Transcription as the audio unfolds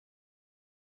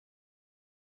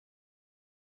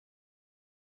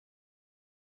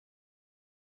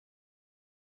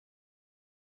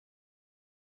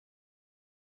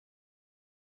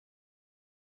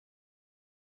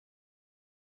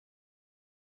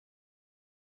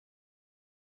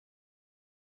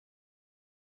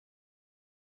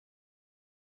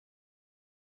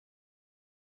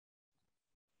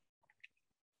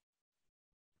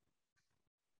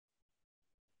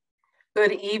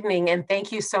Good evening, and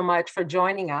thank you so much for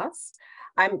joining us.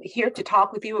 I'm here to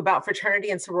talk with you about fraternity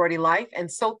and sorority life, and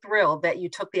so thrilled that you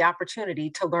took the opportunity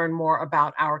to learn more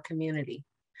about our community.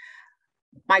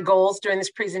 My goals during this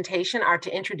presentation are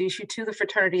to introduce you to the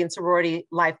fraternity and sorority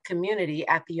life community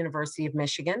at the University of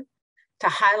Michigan, to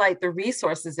highlight the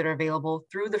resources that are available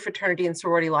through the fraternity and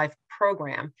sorority life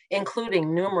program,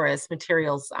 including numerous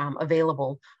materials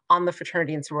available on the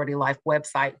fraternity and sorority life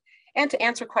website, and to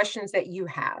answer questions that you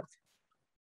have.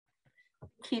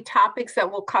 Key topics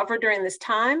that we'll cover during this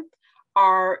time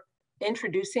are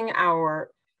introducing an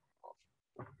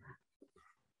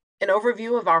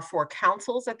overview of our 4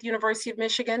 councils at the University of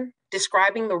Michigan,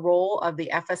 describing the role of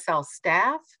the FSL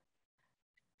staff,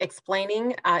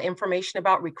 explaining information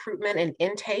about recruitment and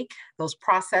intake, those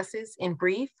processes in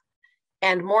brief,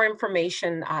 and more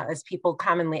information as people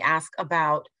commonly ask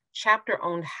about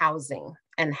chapter-owned housing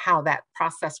and how that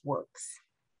process works.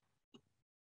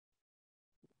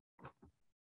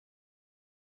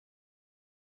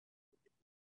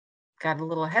 Got a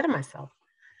little ahead of myself.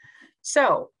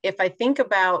 So if I think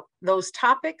about those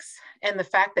topics and the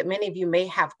fact that many of you may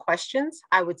have questions,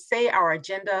 I would say our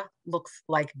agenda looks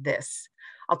like this.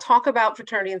 I'll talk about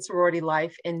fraternity and sorority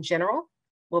life in general.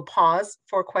 We'll pause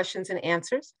for questions and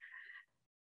answers.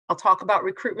 I'll talk about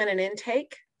recruitment and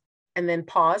intake, and then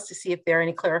pause to see if there are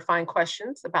any clarifying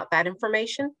questions about that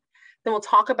information. Then we'll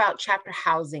talk about chapter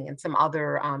housing and some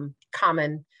other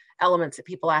common elements that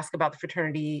people ask about the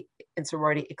fraternity and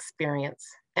sorority experience,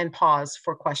 and pause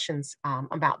for questions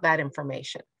about that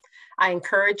information. I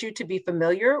encourage you to be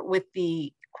familiar with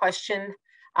the question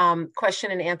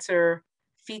and answer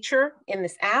feature in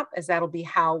this app, as that'll be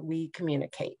how we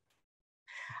communicate.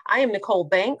 I am Nicole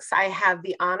Banks. I have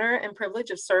the honor and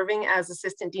privilege of serving as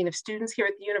Assistant Dean of Students here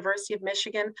at the University of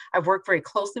Michigan. I've worked very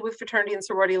closely with fraternity and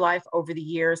sorority life over the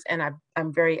years, and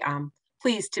I'm very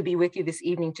pleased to be with you this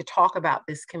evening to talk about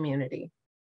this community.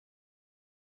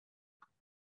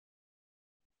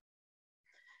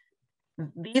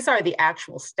 These are the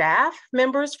actual staff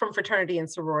members from fraternity and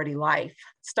sorority life.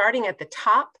 Starting at the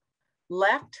top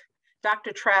left,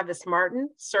 Dr. Travis Martin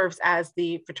serves as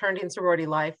the Fraternity and Sorority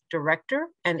Life Director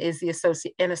and is the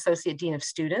Associate Dean of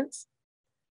Students.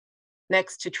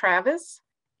 Next to Travis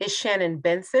is Shannon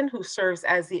Benson, who serves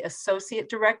as the Associate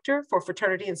Director for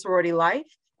Fraternity and Sorority Life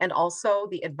and also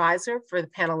the advisor for the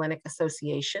Panhellenic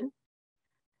Association.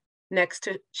 Next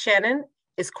to Shannon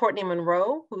is Courtney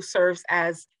Monroe, who serves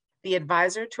as the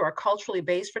advisor to our culturally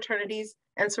based fraternities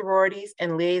and sororities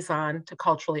and liaison to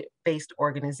culturally based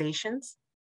organizations.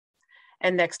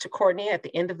 And next to Courtney, at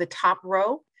the end of the top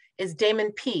row, is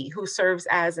Damon P., who serves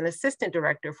as an assistant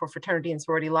director for fraternity and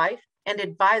sorority life and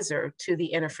advisor to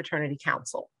the Interfraternity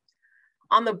Council.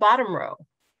 On the bottom row,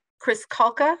 Chris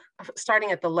Kulka,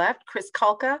 starting at the left, Chris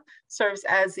Kulka serves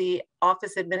as the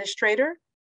office administrator.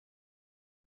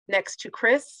 Next to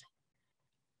Chris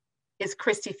is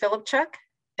Christy Filipchuk,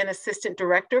 an assistant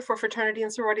director for fraternity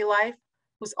and sorority life,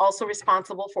 who's also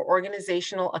responsible for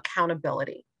organizational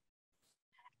accountability.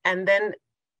 And then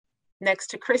next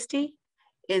to Christy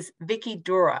is Vicky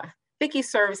Dura. Vicky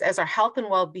serves as our health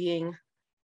and well-being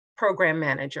program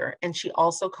manager, and she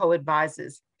also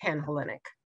co-advises Panhellenic.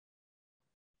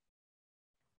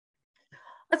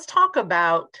 Let's talk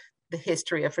about the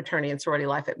history of fraternity and sorority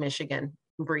life at Michigan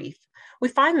in brief. We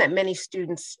find that many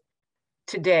students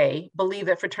today believe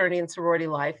that fraternity and sorority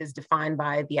life is defined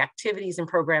by the activities and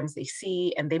programs they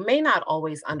see, and they may not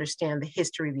always understand the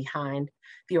history behind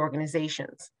the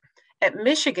organizations. At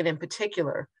Michigan in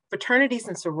particular, fraternities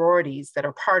and sororities that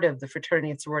are part of the fraternity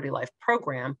and sorority life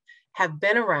program have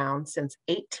been around since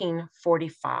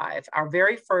 1845. Our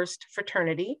very first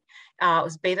fraternity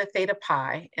was Beta Theta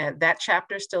Pi, and that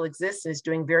chapter still exists and is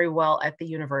doing very well at the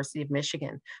University of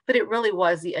Michigan. But it really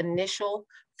was the initial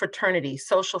fraternity,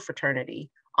 social fraternity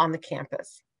on the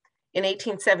campus. In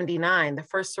 1879, the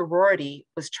first sorority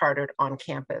was chartered on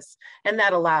campus, and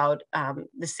that allowed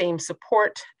the same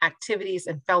support, activities,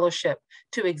 and fellowship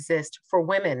to exist for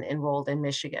women enrolled in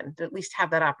Michigan, to at least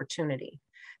have that opportunity.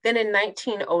 Then in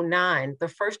 1909, the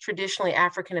first traditionally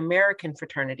African-American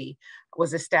fraternity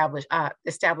was established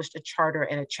a charter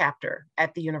and a chapter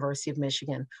at the University of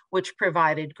Michigan, which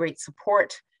provided great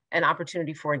support and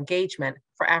opportunity for engagement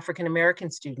for African-American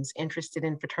students interested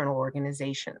in fraternal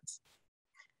organizations.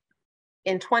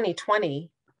 In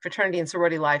 2020, fraternity and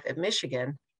sorority life at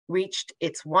Michigan reached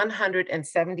its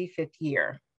 175th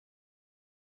year.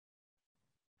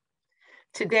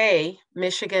 Today,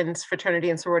 Michigan's fraternity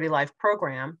and sorority life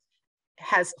program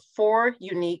has 4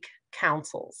 unique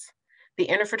councils. The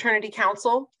Interfraternity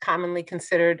Council, commonly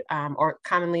considered or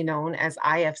commonly known as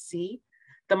IFC,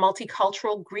 the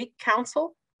Multicultural Greek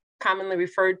Council, commonly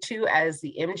referred to as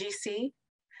the MGC,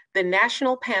 the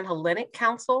National Panhellenic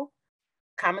Council,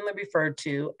 commonly referred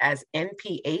to as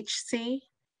NPHC,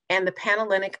 and the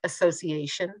Panhellenic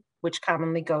Association, which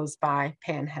commonly goes by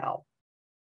PanHel.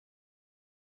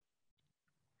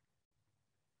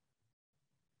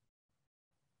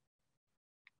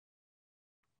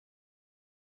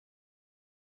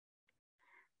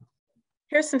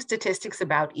 Here's some statistics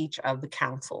about each of the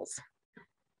councils.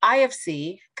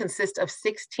 IFC consists of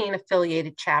 16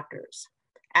 affiliated chapters.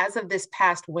 As of this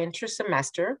past winter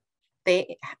semester,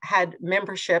 they had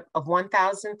membership of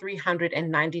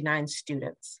 1,399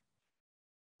 students.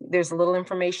 There's a little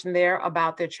information there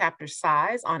about their chapter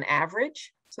size on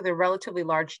average. So they're relatively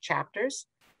large chapters.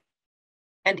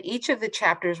 And each of the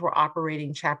chapters were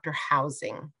operating chapter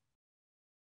housing.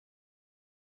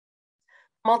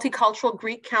 Multicultural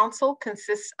Greek Council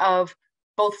consists of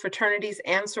both fraternities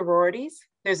and sororities.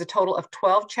 There's a total of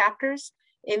 12 chapters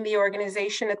in the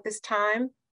organization at this time.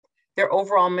 Their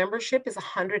overall membership is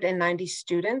 190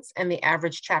 students, and the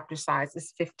average chapter size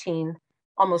is 15,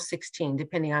 almost 16,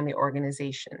 depending on the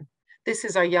organization. This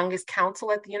is our youngest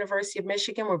council at the University of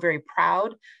Michigan. We're very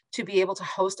proud to be able to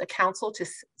host a council to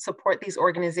support these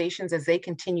organizations as they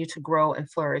continue to grow and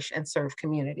flourish and serve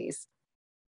communities.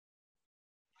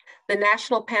 The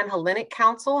National Panhellenic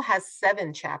Council has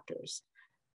 7 chapters.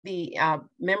 The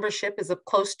membership is of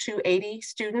close to 80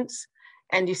 students,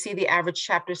 and you see the average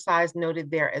chapter size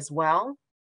noted there as well.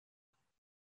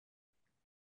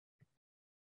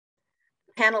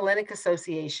 Panhellenic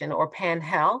Association, or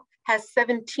PanHel, has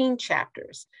 17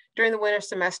 chapters. During the winter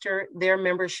semester, their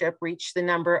membership reached the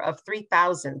number of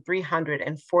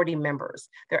 3,340 members.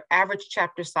 Their average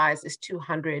chapter size is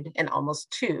 200 and almost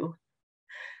 2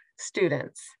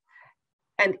 students.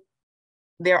 And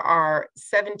there are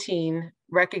 17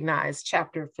 recognized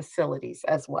chapter facilities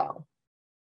as well.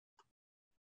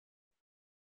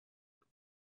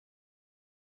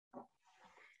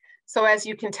 So as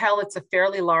you can tell, it's a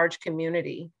fairly large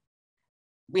community.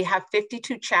 We have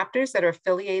 52 chapters that are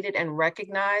affiliated and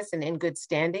recognized and in good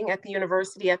standing at the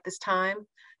university at this time.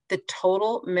 The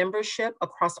total membership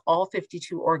across all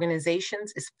 52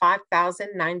 organizations is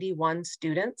 5,091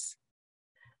 students.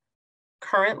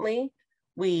 Currently,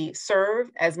 we serve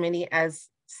as many as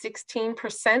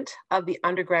 16% of the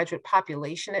undergraduate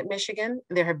population at Michigan.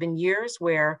 There have been years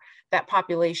where that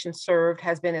population served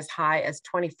has been as high as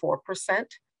 24%.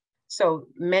 So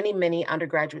many, many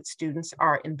undergraduate students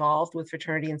are involved with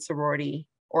fraternity and sorority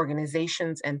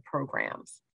organizations and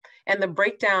programs. And the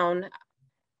breakdown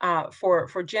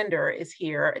for gender is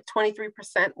here at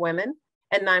 23% women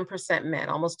and 9% men,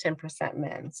 almost 10%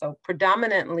 men. So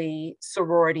predominantly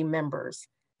sorority members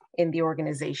in the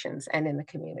organizations and in the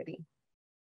community.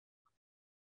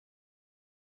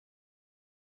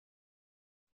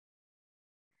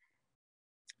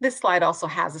 This slide also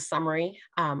has a summary,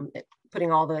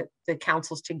 putting all the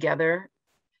councils together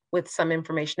with some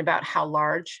information about how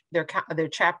large their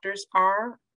chapters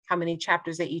are, how many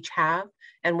chapters they each have,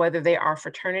 and whether they are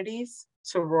fraternities,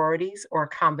 sororities, or a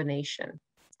combination.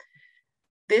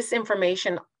 This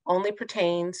information only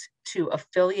pertains to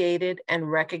affiliated and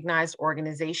recognized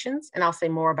organizations, and I'll say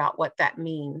more about what that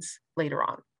means later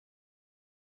on.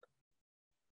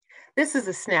 This is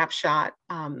a snapshot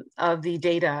of the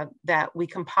data that we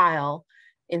compile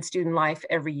in student life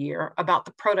every year about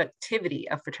the productivity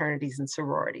of fraternities and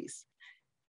sororities.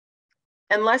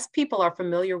 Unless people are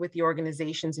familiar with the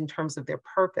organizations in terms of their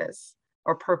purpose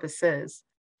or purposes,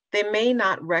 they may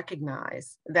not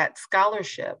recognize that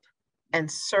scholarship and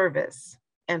service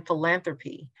and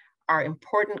philanthropy are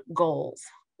important goals,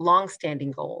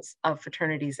 longstanding goals of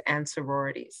fraternities and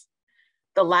sororities.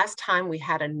 The last time we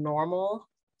had a normal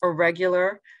or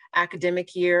regular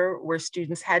academic year where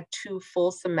students had 2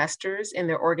 full semesters in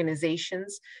their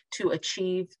organizations to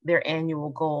achieve their annual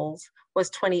goals was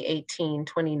 2018,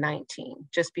 2019,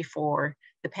 just before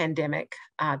the pandemic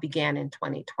began in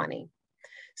 2020.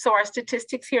 So our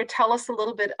statistics here tell us a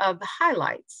little bit of the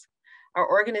highlights. Our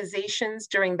organizations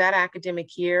during that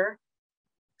academic year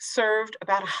served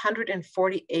about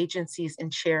 140 agencies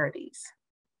and charities,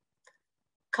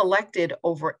 collected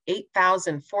over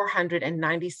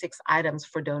 8,496 items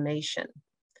for donation,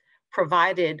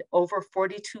 provided over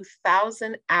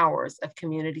 42,000 hours of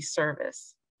community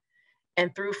service,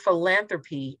 and through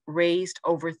philanthropy raised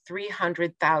over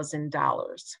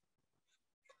 $300,000.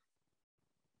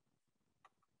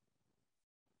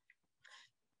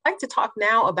 I'd like to talk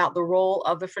now about the role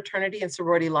of the Fraternity and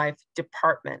Sorority Life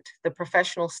Department, the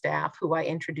professional staff who I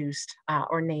introduced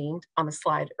or named on the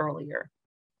slide earlier.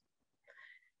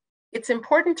 It's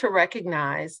important to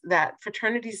recognize that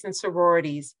fraternities and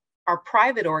sororities are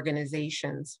private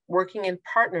organizations working in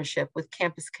partnership with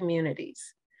campus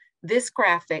communities. This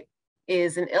graphic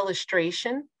is an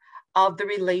illustration of the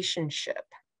relationship.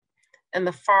 In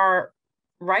the far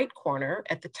right corner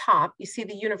at the top, you see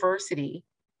the university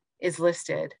is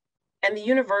listed, and the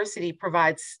university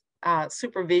provides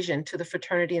supervision to the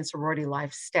Fraternity and Sorority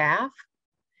Life staff.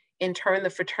 In turn, the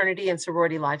Fraternity and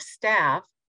Sorority Life staff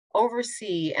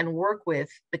oversee and work with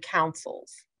the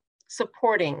councils,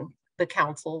 supporting the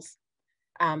councils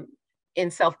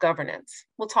in self-governance.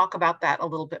 We'll talk about that a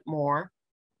little bit more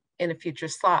in a future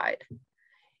slide.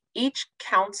 Each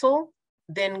council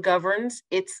then governs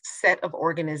its set of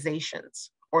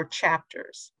organizations or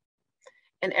chapters.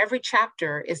 And every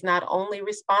chapter is not only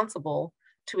responsible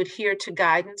to adhere to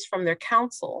guidance from their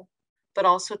council, but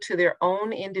also to their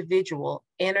own individual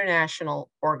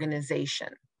international organization,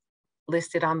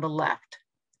 listed on the left.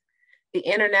 The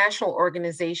international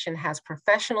organization has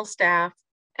professional staff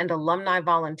and alumni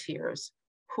volunteers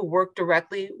who work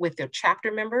directly with their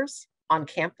chapter members on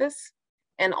campus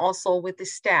and also with the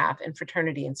staff in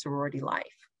Fraternity and Sorority Life.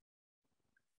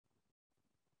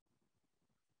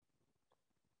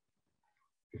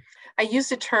 I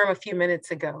used a term a few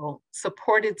minutes ago,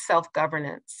 supported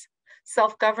self-governance.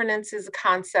 Self-governance is a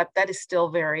concept that is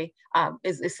still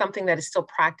is something that is still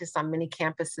practiced on many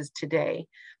campuses today,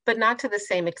 but not to the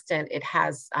same extent it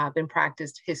has been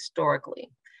practiced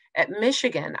historically. At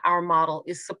Michigan, our model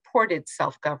is supported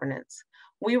self-governance.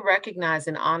 We recognize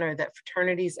and honor that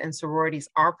fraternities and sororities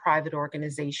are private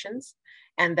organizations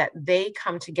and that they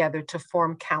come together to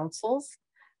form councils.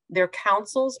 Their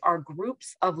councils are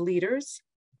groups of leaders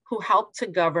who help to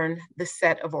govern the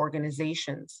set of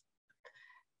organizations.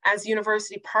 As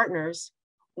university partners,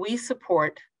 we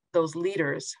support those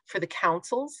leaders for the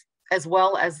councils as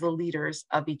well as the leaders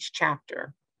of each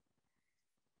chapter.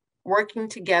 Working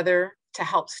together to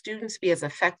help students be as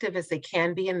effective as they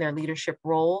can be in their leadership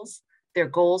roles, their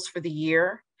goals for the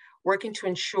year, working to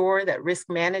ensure that risk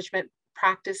management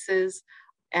practices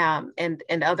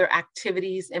and other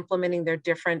activities implementing their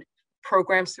different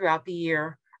programs throughout the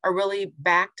year are really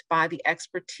backed by the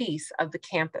expertise of the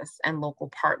campus and local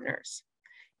partners.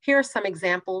 Here are some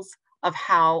examples of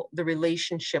how the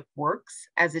relationship works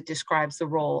as it describes the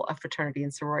role of Fraternity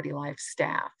and Sorority Life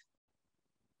staff.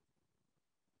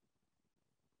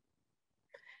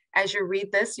 As you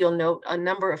read this, you'll note a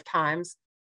number of times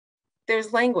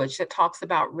there's language that talks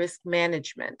about risk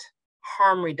management,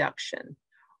 harm reduction,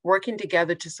 working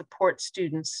together to support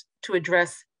students to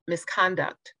address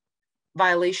misconduct,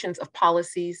 violations of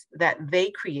policies that they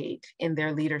create in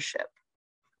their leadership.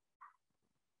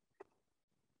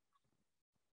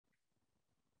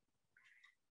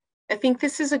 I think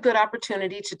this is a good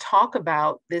opportunity to talk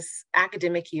about this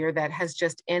academic year that has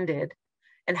just ended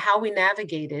and how we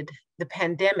navigated the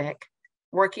pandemic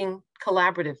working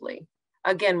collaboratively.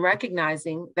 Again,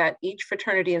 recognizing that each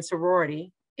fraternity and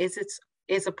sorority is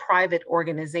a private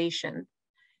organization,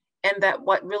 and that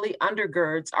what really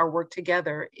undergirds our work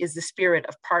together is the spirit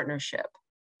of partnership.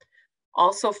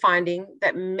 Also finding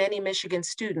that many Michigan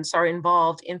students are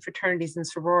involved in fraternities and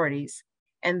sororities,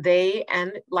 and they,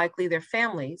 and likely their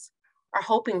families, are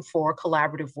hoping for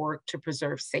collaborative work to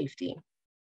preserve safety.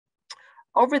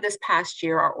 Over this past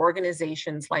year, our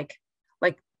organizations, like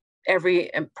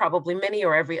every, and probably many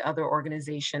or every other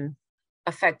organization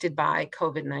affected by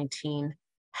COVID-19,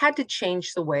 had to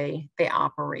change the way they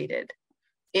operated,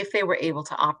 if they were able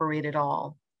to operate at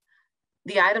all.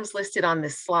 The items listed on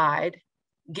this slide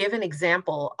give an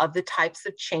example of the types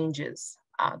of changes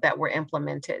that were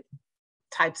implemented,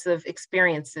 types of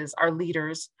experiences our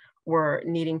leaders were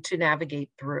needing to navigate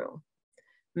through.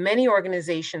 Many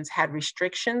organizations had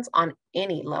restrictions on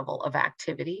any level of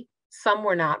activity. Some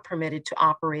were not permitted to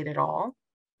operate at all.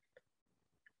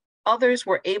 Others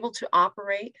were able to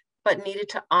operate, but needed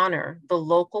to honor the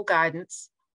local guidance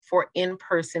for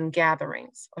in-person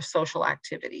gatherings or social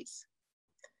activities.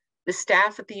 The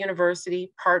staff at the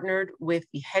university partnered with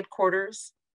the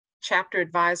headquarters, chapter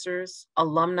advisors,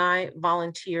 alumni,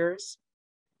 volunteers,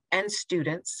 and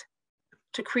students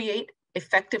to create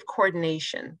effective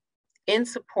coordination in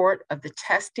support of the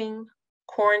testing,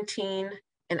 quarantine,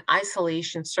 and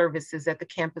isolation services that the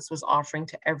campus was offering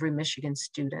to every Michigan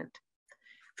student.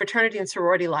 Fraternity and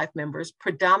sorority life members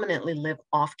predominantly live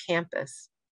off campus,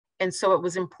 and so it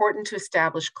was important to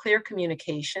establish clear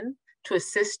communication to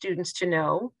assist students to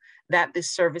know that these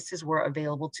services were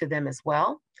available to them as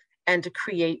well, and to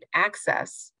create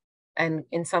access, and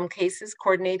in some cases,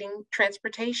 coordinating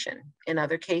transportation, in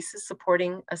other cases,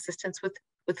 supporting assistance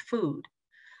with food,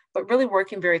 but really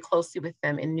working very closely with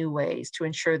them in new ways to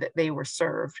ensure that they were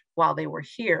served while they were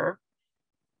here.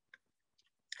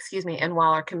 and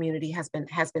while our community has been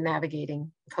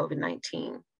navigating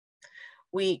COVID-19.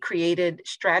 We created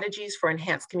strategies for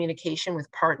enhanced communication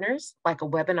with partners, like a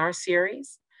webinar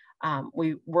series.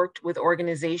 We worked with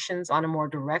organizations on a more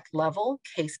direct level,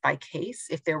 case by case,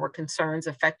 if there were concerns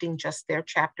affecting just their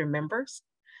chapter members.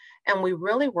 And we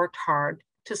really worked hard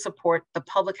to support the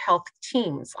public health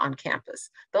teams on campus,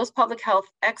 those public health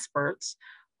experts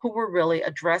who were really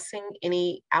addressing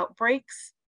any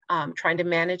outbreaks, trying to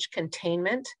manage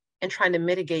containment, and trying to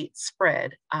mitigate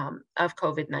spread of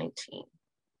COVID-19.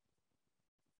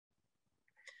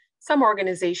 Some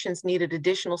organizations needed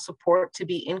additional support to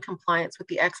be in compliance with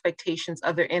the expectations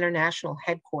of their international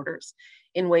headquarters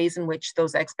in ways in which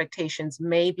those expectations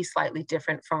may be slightly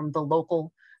different from the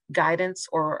local guidance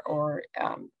or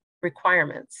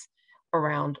requirements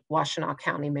around Washtenaw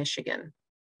County, Michigan.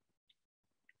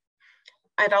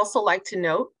 I'd also like to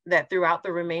note that throughout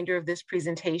the remainder of this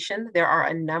presentation, there are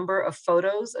a number of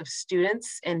photos of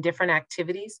students and different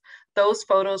activities. Those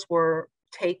photos were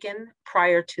taken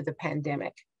prior to the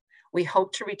pandemic. We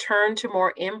hope to return to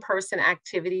more in-person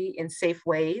activity in safe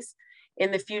ways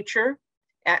in the future.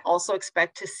 I also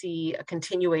expect to see a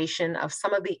continuation of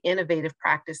some of the innovative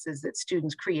practices that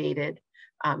students created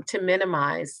to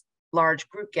minimize large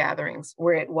group gatherings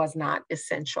where it was not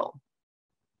essential.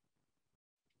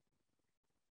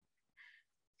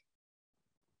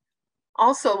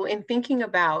 Also, in thinking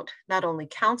about not only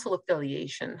council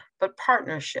affiliation, but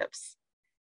partnerships,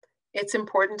 it's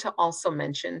important to also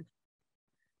mention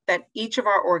that each of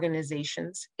our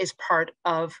organizations is part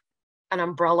of an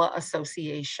umbrella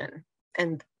association,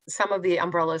 and some of the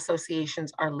umbrella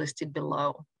associations are listed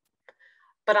below.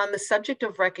 But on the subject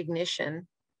of recognition,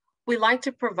 we like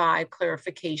to provide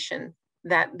clarification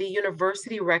that the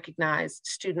university recognizes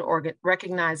student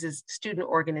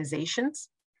organizations,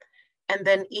 and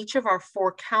then each of our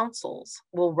 4 councils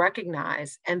will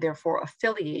recognize and therefore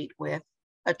affiliate with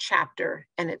a chapter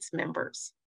and its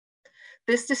members.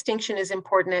 This distinction is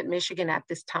important at Michigan at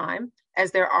this time,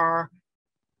 as there are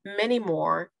many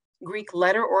more Greek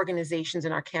letter organizations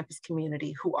in our campus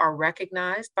community who are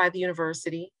recognized by the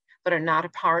university, but are not a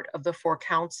part of the 4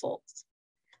 councils.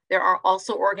 There are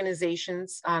also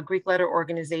organizations, Greek letter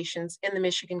organizations in the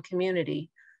Michigan community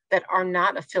that are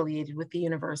not affiliated with the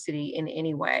university in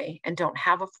any way and don't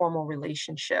have a formal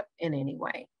relationship in any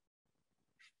way.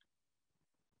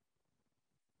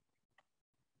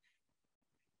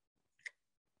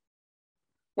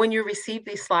 When you receive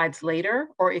these slides later,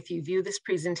 or if you view this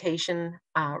presentation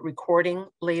recording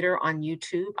later on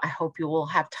YouTube, I hope you will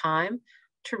have time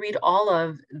to read all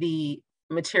of the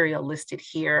material listed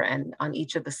here and on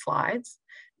each of the slides.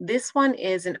 This one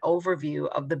is an overview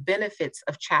of the benefits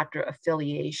of chapter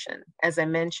affiliation. As I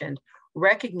mentioned,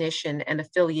 recognition and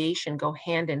affiliation go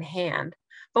hand in hand,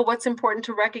 but what's important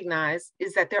to recognize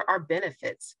is that there are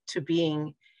benefits to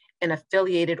being an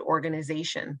affiliated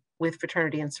organization with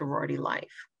Fraternity and Sorority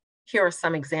Life. Here are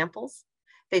some examples.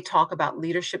 They talk about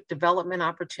leadership development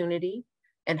opportunity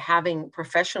and having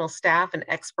professional staff and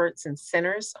experts and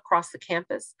centers across the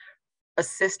campus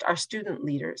assist our student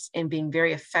leaders in being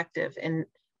very effective in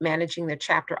managing their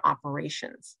chapter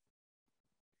operations.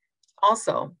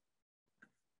 Also,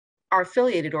 our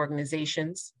affiliated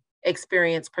organizations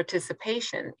experience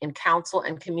participation in council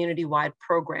and community-wide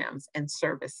programs and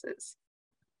services.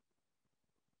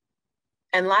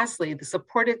 And lastly, the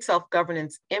supported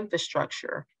self-governance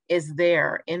infrastructure is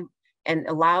there and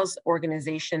allows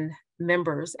organization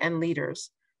members and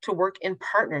leaders to work in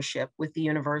partnership with the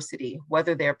university,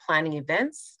 whether they're planning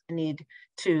events, need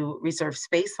to reserve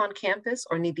space on campus,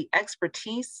 or need the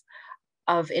expertise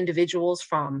of individuals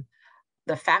from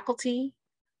the faculty,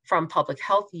 from public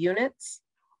health units,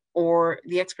 or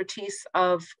the expertise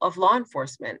of law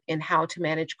enforcement in how to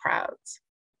manage crowds.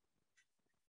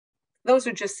 Those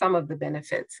are just some of the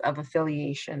benefits of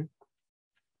affiliation.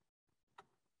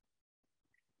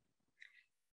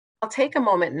 I'll take a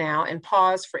moment now and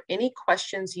pause for any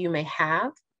questions you may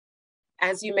have.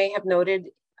 As you may have noted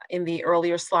in the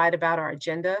earlier slide about our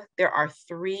agenda, there are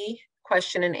 3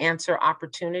 question and answer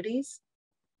opportunities.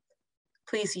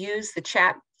 Please use the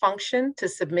chat function to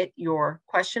submit your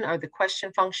question, or the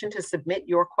question function to submit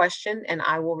your question, and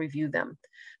I will review them.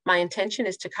 My intention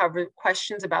is to cover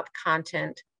questions about the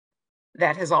content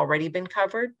that has already been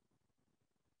covered,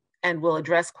 and we'll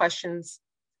address questions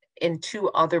in 2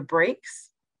 other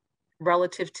breaks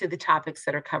relative to the topics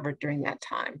that are covered during that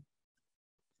time.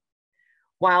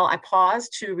 While I pause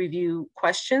to review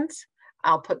questions,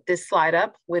 I'll put this slide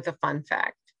up with a fun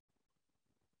fact.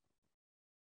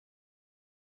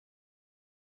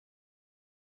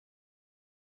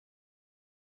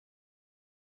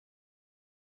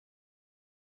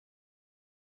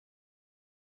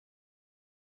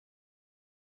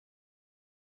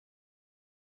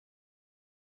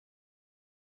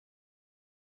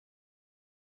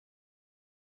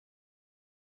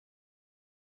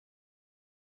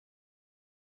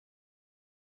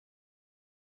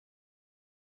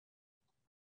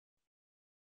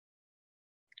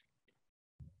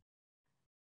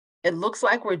 It looks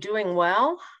like we're doing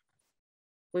well.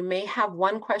 We may have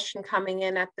one question coming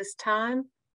in at this time.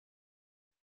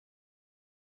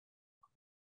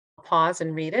 I'll pause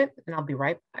and read it, and I'll be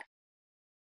right back.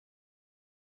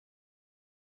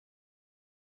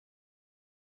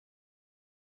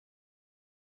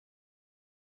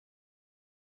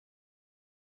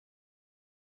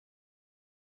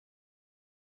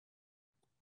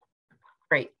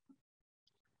 Great.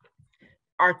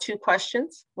 Our two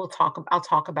questions, I'll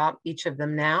talk about each of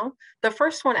them now. The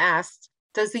first one asks,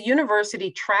 does the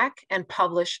university track and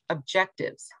publish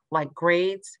objectives like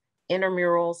grades,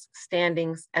 intramurals,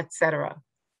 standings, etc.?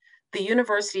 The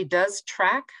university does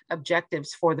track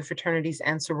objectives for the fraternities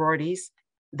and sororities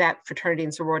that Fraternity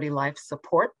and Sorority Life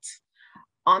supports.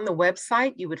 On the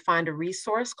website, you would find a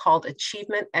resource called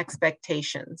Achievement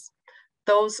Expectations.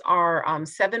 Those are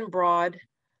 7 broad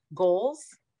goals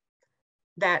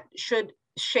that should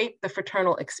shape the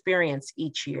fraternal experience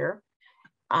each year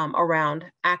around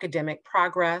academic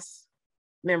progress,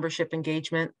 membership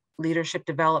engagement, leadership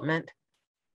development,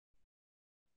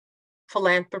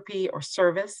 philanthropy or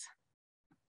service,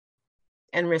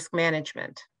 and risk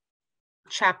management,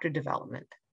 chapter development.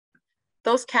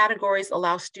 Those categories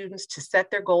allow students to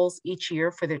set their goals each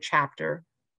year for their chapter,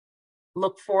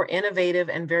 look for innovative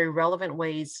and very relevant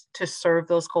ways to serve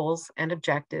those goals and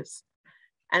objectives,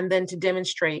 and then to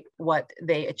demonstrate what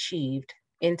they achieved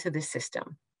into the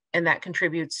system. And that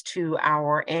contributes to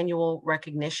our annual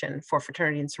recognition for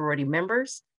fraternity and sorority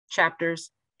members,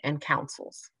 chapters, and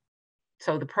councils.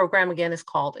 So the program again is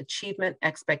called Achievement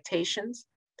Expectations.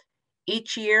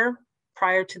 Each year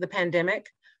prior to the pandemic,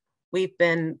 we've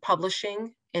been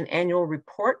publishing an annual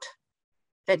report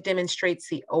that demonstrates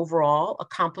the overall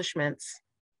accomplishments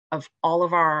of all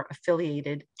of our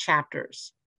affiliated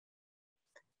chapters.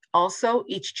 Also,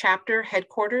 each chapter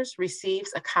headquarters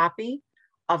receives a copy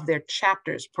of their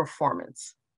chapter's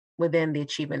performance within the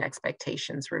Achievement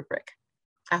Expectations rubric.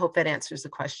 I hope that answers the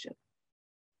question.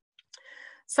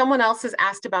 Someone else has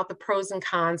asked about the pros and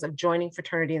cons of joining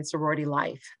fraternity and sorority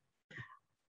life.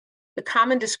 The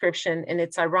common description, and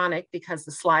it's ironic because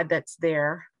the slide that's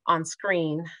there on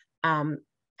screen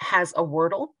has a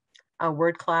wordle, a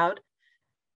word cloud.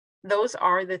 Those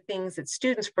are the things that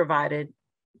students provided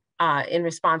in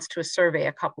response to a survey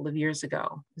a couple of years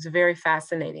ago. It was very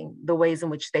fascinating, the ways in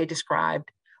which they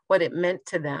described what it meant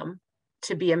to them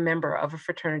to be a member of a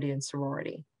fraternity and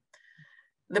sorority.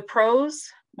 The pros,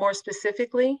 more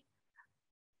specifically,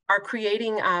 are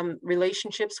creating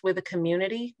relationships with a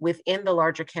community within the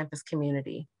larger campus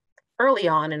community early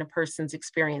on in a person's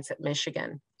experience at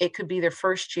Michigan. It could be their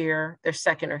first year, their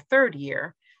second or third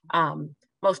year,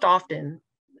 most often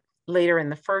later in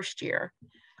the first year.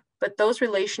 But those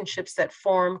relationships that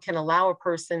form can allow a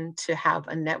person to have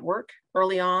a network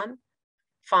early on,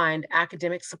 find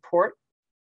academic support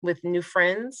with new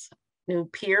friends, new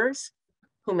peers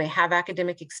who may have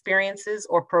academic experiences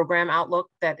or program outlook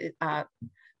that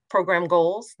program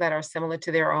goals that are similar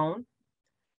to their own,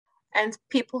 and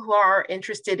people who are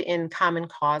interested in common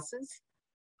causes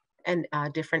and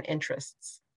different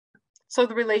interests. So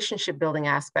the relationship building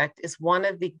aspect is one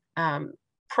of the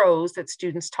pros that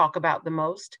students talk about the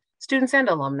most, students and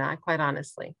alumni, quite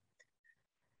honestly.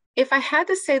 If I had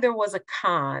to say there was a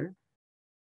con,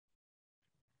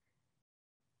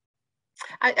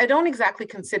 I don't exactly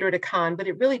consider it a con, but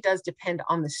it really does depend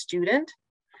on the student.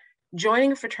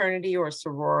 Joining a fraternity or a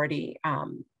sorority,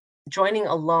 joining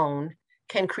alone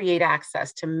can create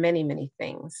access to many, many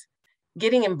things.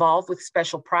 Getting involved with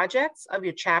special projects of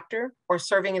your chapter or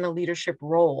serving in a leadership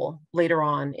role later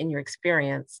on in your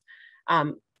experience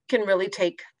can really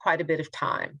take quite a bit of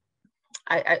time.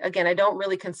 Again, I don't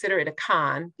really consider it a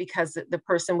con because the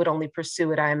person would only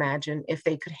pursue it, I imagine, if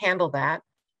they could handle that.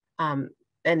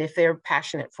 And if they're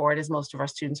passionate for it, as most of our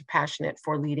students are passionate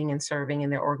for leading and serving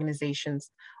in their organizations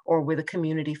or with a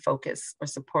community focus or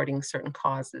supporting certain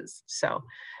causes. So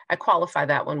I qualify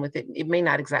that one with it. It may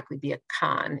not exactly be a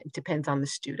con. It depends on the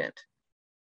student.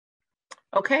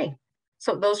 Okay,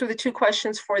 so those are the two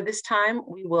questions for this time.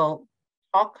 We'll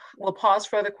pause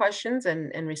for other questions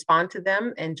and respond to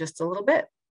them in just a little bit.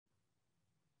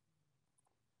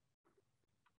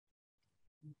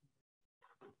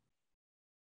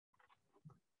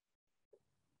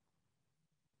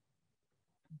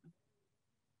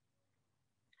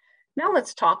 Now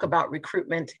let's talk about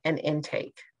recruitment and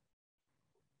intake.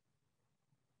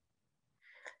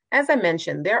 As I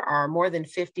mentioned, there are more than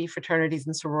 50 fraternities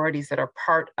and sororities that are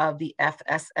part of the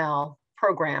FSL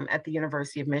program at the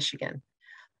University of Michigan.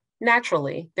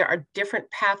 Naturally, there are different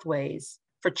pathways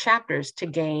for chapters to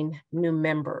gain new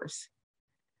members.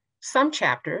 Some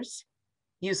chapters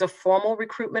use a formal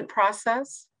recruitment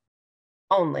process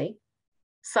only.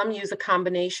 Some use a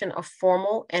combination of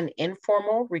formal and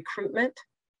informal recruitment,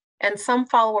 and some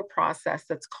follow a process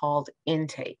that's called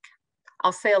intake.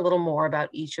 I'll say a little more about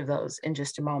each of those in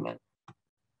just a moment.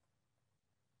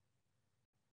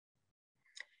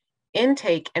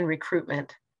 Intake and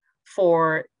recruitment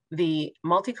for the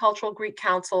Multicultural Greek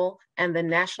Council and the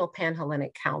National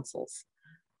Panhellenic Councils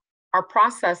are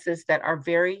processes that are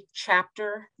very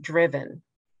chapter driven.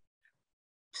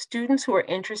 Students who are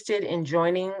interested in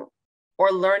joining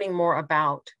or learning more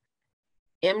about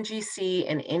MGC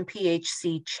and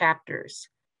NPHC chapters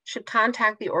should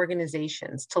contact the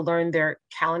organizations to learn their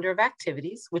calendar of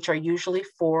activities, which are usually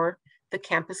for the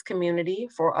campus community,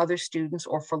 for other students,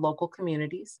 or for local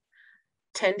communities,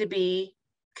 tend to be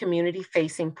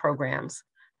community-facing programs.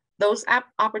 Those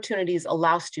opportunities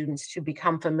allow students to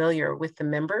become familiar with the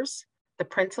members, the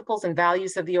principles and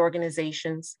values of the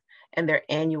organizations, and their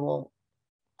annual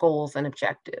goals and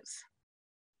objectives.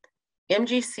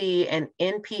 MGC and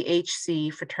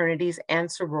NPHC fraternities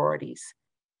and sororities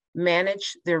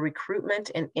manage their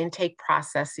recruitment and intake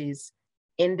processes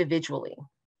individually.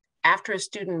 After a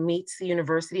student meets the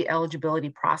university eligibility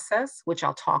process, which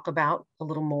I'll talk about a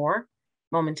little more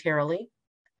momentarily,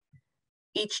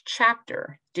 each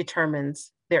chapter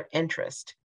determines their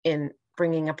interest in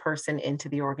bringing a person into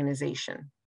the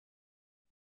organization.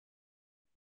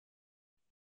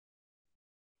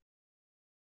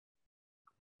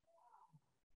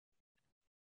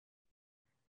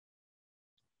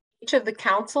 Each of the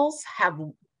councils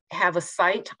have a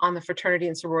site on the Fraternity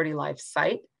and Sorority Life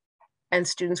site, and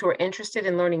students who are interested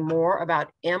in learning more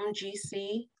about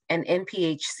MGC and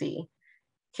NPHC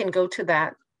can go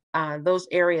to those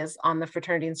areas on the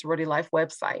Fraternity and Sorority Life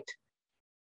website.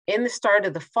 In the start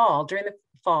of the fall, during the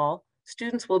fall,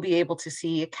 students will be able to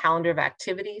see a calendar of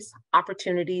activities,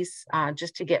 opportunities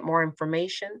just to get more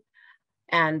information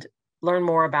and learn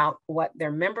more about what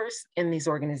their members in these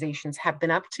organizations have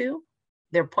been up to,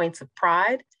 their points of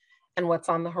pride, and what's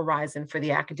on the horizon for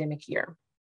the academic year.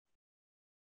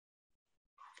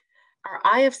 Our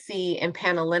IFC and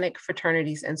Panhellenic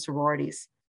fraternities and sororities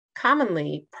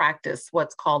commonly practice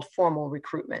what's called formal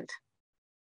recruitment.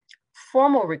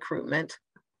 Formal recruitment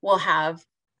will have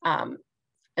an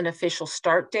official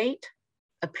start date,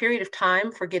 a period of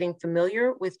time for getting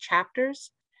familiar with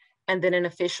chapters, and then an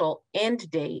official end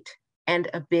date and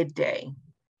a bid day.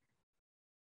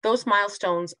 Those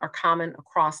milestones are common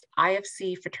across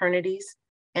IFC fraternities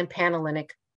and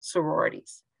Panhellenic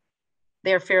sororities.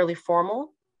 They are fairly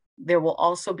formal. There will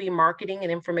also be marketing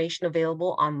and information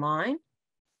available online.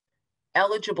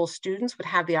 Eligible students would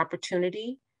have the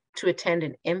opportunity to attend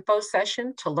an info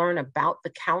session to learn about the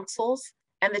councils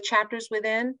and the chapters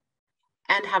within,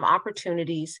 and have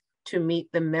opportunities to meet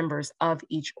the members of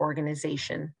each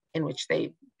organization in which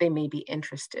they may be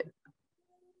interested.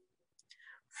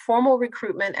 Formal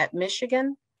recruitment at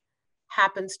Michigan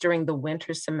happens during the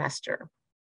winter semester.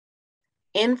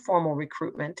 Informal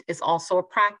recruitment is also a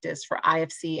practice for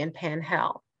IFC and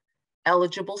Panhell.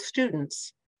 Eligible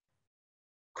students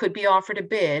could be offered a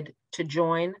bid to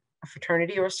join a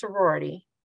fraternity or sorority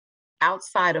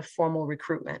outside of formal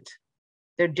recruitment.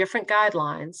 There are different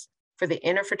guidelines for the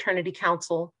Interfraternity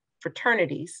Council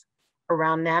fraternities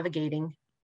around navigating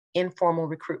informal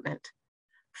recruitment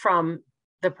from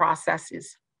the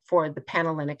processes for the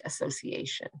Panhellenic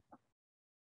Association.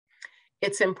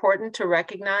 It's important to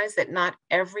recognize that not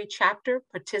every chapter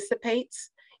participates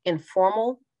in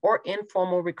formal or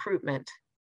informal recruitment.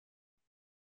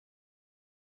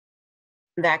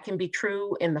 That can be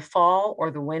true in the fall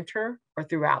or the winter or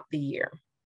throughout the year.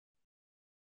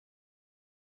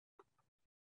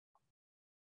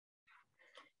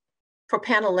 For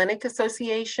Panhellenic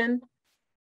Association,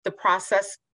 the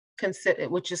process,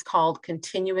 which is called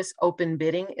continuous open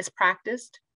bidding, is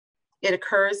practiced. It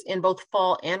occurs in both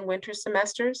fall and winter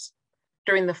semesters.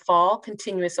 During the fall,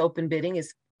 continuous open bidding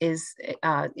is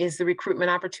the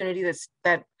recruitment opportunity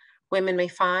that women may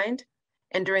find.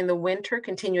 And during the winter,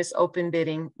 continuous open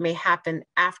bidding may happen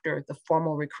after the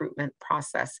formal recruitment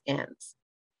process ends.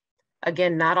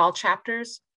 Again, not all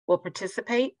chapters will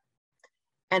participate,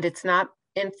 and it's not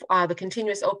the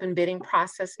continuous open bidding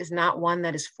process is not one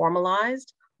that is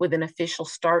formalized with an official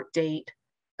start date,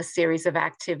 a series of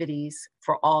activities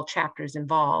for all chapters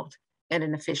involved, and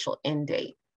an official end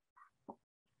date.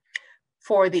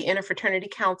 For the Interfraternity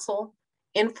Council,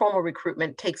 informal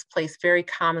recruitment takes place very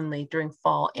commonly during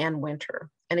fall and winter.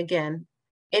 And again,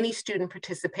 any student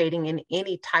participating in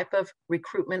any type of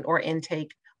recruitment or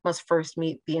intake must first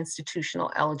meet the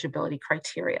institutional eligibility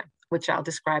criteria, which I'll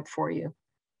describe for you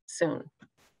soon.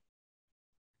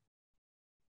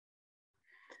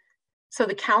 So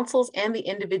the councils and the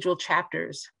individual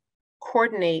chapters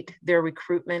coordinate their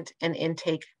recruitment and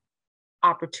intake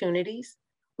opportunities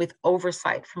with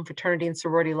oversight from Fraternity and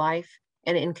Sorority Life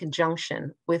and in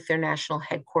conjunction with their national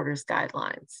headquarters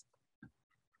guidelines.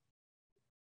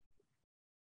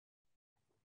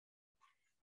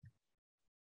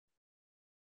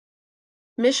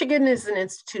 Michigan is an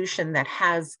institution that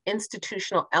has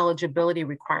institutional eligibility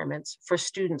requirements for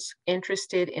students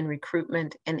interested in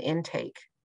recruitment and intake.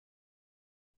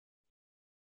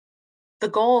 The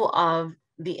goal of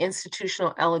the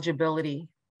institutional eligibility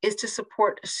is to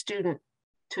support a student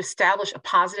to establish a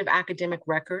positive academic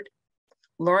record,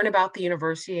 learn about the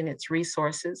university and its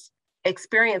resources,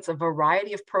 experience a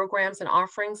variety of programs and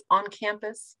offerings on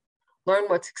campus, learn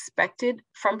what's expected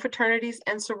from fraternities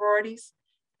and sororities,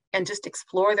 and just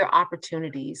explore their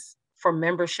opportunities for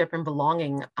membership and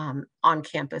belonging on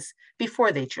campus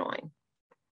before they join.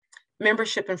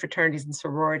 Membership in fraternities and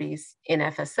sororities in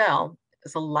FSL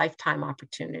is a lifetime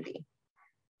opportunity.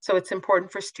 So it's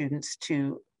important for students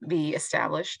to be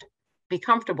established, be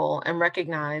comfortable, and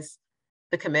recognize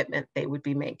the commitment they would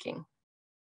be making.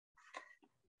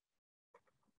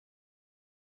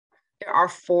 There are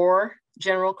 4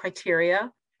 general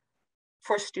criteria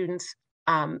for students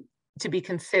to be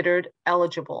considered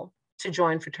eligible to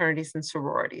join fraternities and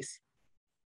sororities.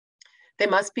 They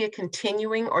must be a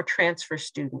continuing or transfer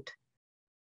student.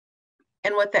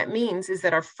 And what that means is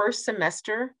that our first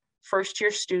semester,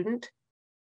 first-year student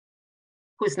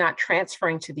who is not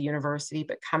transferring to the university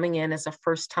but coming in as a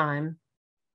first-time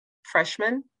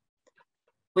freshman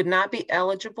would not be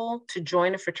eligible to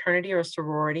join a fraternity or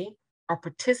sorority or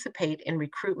participate in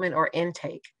recruitment or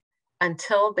intake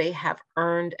until they have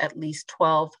earned at least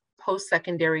 12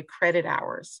 post-secondary credit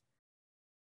hours.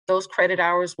 Those credit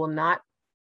hours will not,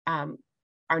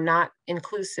 are not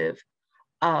inclusive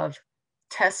of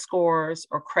test scores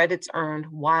or credits earned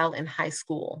while in high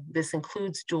school. This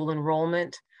includes dual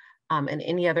enrollment and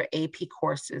any other AP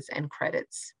courses and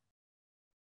credits.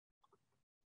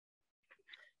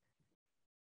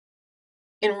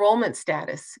 Enrollment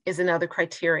status is another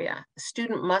criteria. A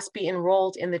student must be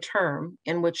enrolled in the term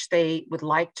in which they would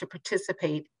like to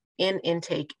participate in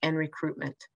intake and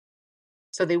recruitment.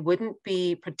 So they wouldn't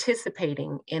be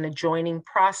participating in a joining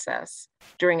process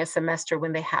during a semester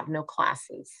when they have no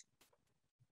classes.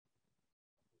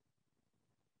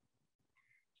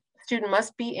 The student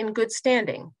must be in good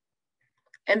standing.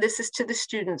 And this is to the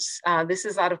students. This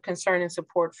is out of concern and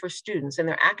support for students and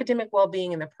their academic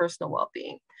well-being and their personal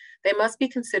well-being. They must be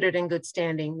considered in good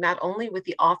standing, not only with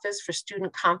the Office for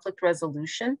Student Conflict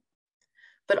Resolution,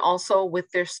 but also with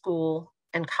their school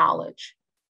and college.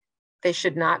 They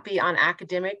should not be on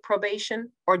academic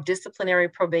probation or disciplinary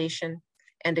probation.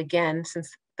 And again,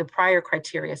 since the prior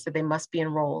criteria said they must be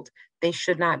enrolled, they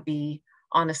should not be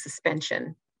on a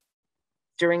suspension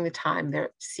during the time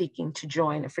they're seeking to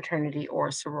join a fraternity or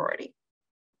a sorority.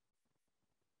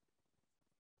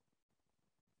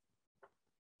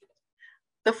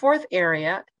 The 4th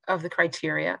area of the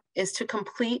criteria is to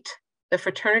complete the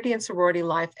Fraternity and Sorority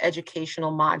Life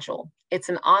educational module. It's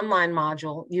an online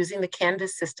module using the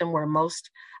Canvas system where most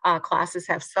classes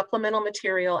have supplemental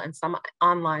material and some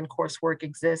online coursework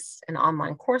exists, and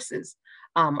online courses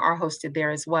are hosted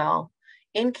there as well.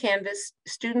 In Canvas,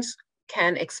 students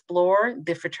can explore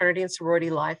the Fraternity and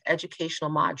Sorority Life educational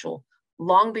module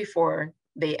long before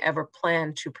they ever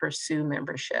plan to pursue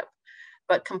membership.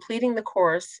 But completing the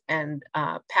course and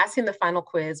passing the final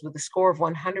quiz with a score of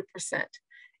 100%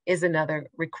 is another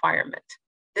requirement.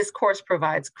 This course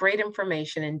provides great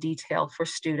information and detail for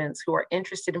students who are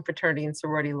interested in fraternity and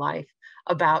sorority life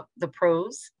about the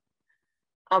pros,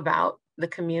 about the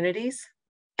communities,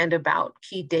 and about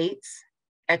key dates,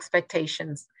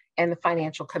 expectations, and the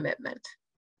financial commitment.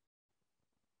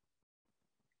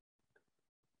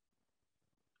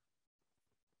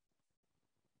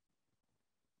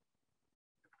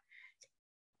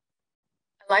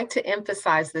 I like to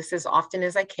emphasize this as often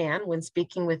as I can when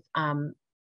speaking with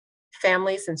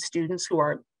families and students who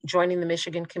are joining the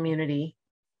Michigan community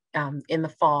in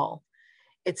the fall.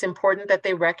 It's important that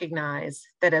they recognize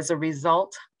that as a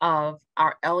result of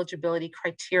our eligibility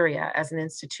criteria as an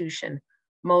institution,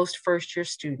 most first-year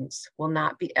students will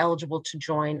not be eligible to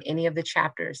join any of the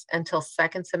chapters until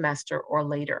 2nd semester or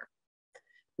later.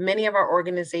 Many of our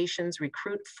organizations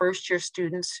recruit first-year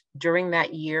students during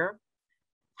that year.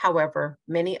 However,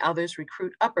 many others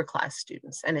recruit upper-class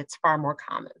students, and it's far more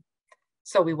common.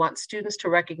 So we want students to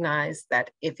recognize that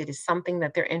if it is something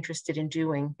that they're interested in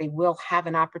doing, they will have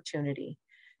an opportunity,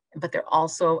 but they're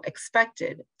also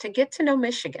expected to get to know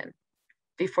Michigan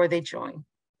before they join.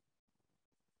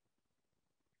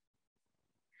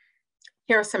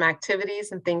 Here are some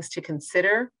activities and things to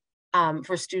consider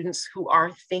for students who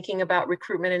are thinking about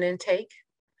recruitment and intake.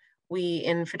 We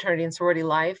in Fraternity and Sorority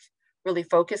Life really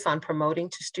focus on promoting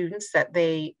to students that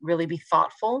they really be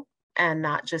thoughtful and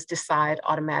not just decide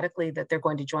automatically that they're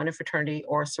going to join a fraternity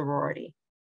or a sorority.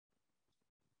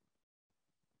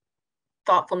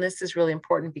 Thoughtfulness is really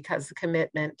important because the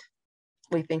commitment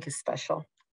we think is special.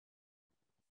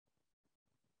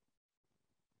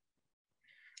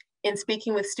 In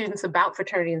speaking with students about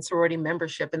fraternity and sorority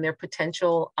membership and their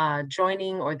potential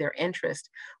joining or their interest,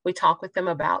 we talk with them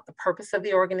about the purpose of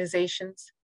the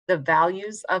organizations, the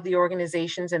values of the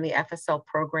organizations and the FSL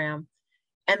program,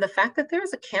 and the fact that there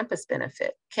is a campus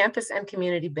benefit, campus and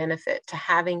community benefit to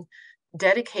having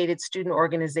dedicated student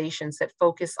organizations that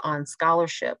focus on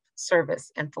scholarship,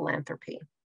 service, and philanthropy.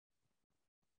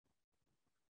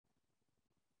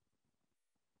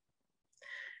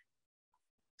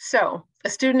 So a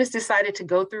student has decided to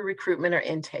go through recruitment or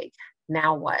intake.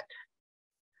 Now what?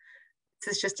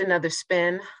 This is just another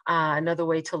spin, another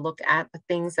way to look at the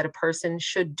things that a person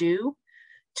should do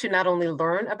to not only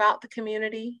learn about the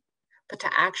community, but to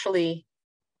actually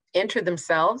enter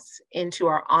themselves into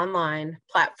our online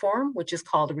platform, which is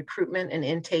called the Recruitment and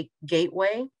Intake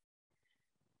Gateway,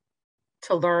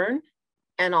 to learn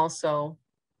and also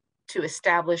to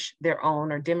establish their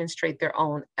own or demonstrate their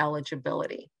own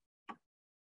eligibility.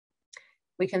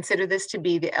 We consider this to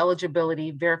be the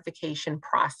eligibility verification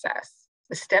process.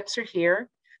 The steps are here.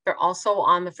 They're also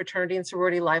on the Fraternity and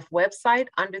Sorority Life website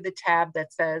under the tab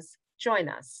that says, Join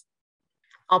Us.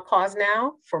 I'll pause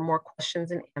now for more questions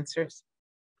and answers.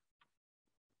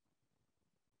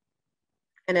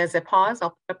 And as I pause,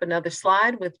 I'll put up another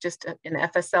slide with just an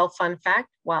FSL fun fact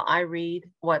while I read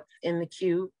what's in the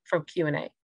queue from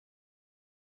Q&A.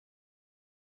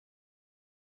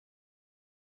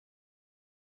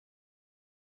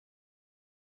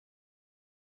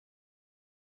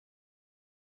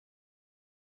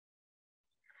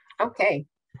 Okay.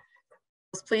 I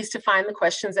was pleased to find the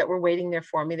questions that were waiting there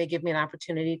for me. They give me an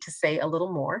opportunity to say a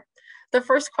little more. The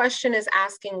first question is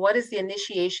asking, what is the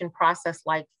initiation process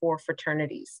like for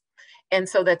fraternities? And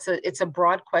so it's a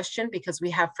broad question because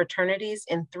we have fraternities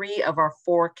in 3 of our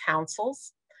 4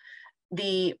 councils.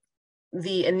 The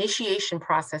initiation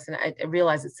process, and I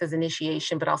realize it says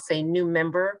initiation, but I'll say new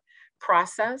member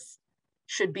process,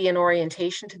 should be an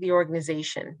orientation to the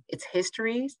organization, its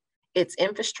histories, its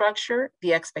infrastructure,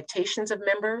 the expectations of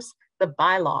members, the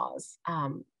bylaws,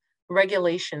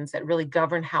 regulations that really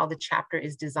govern how the chapter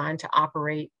is designed to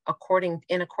operate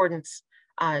in accordance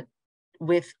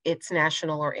with its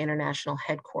national or international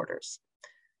headquarters.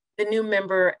 The new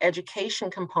member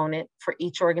education component for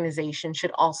each organization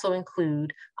should also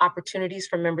include opportunities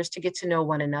for members to get to know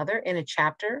one another in a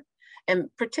chapter and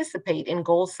participate in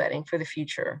goal setting for the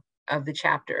future of the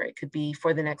chapter. It could be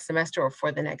for the next semester or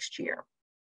for the next year.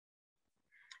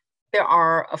 There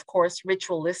are, of course,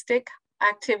 ritualistic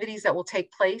activities that will take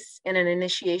place in an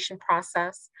initiation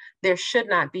process. There should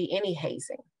not be any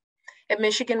hazing. At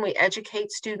Michigan, we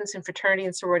educate students in fraternity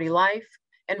and sorority life,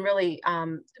 and really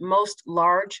most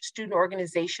large student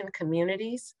organization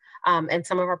communities, and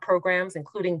some of our programs,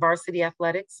 including varsity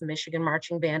athletics, Michigan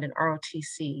Marching Band, and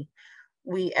ROTC.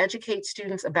 We educate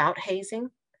students about hazing,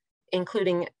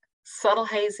 including subtle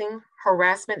hazing,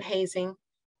 harassment hazing,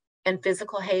 and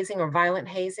physical hazing or violent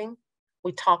hazing.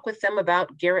 We talk with them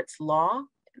about Garrett's Law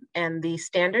and the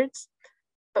standards,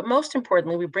 but most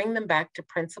importantly, we bring them back to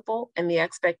principle and the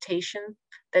expectation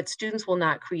that students will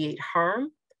not create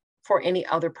harm for any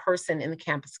other person in the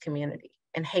campus community.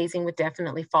 And hazing would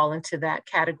definitely fall into that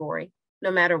category, no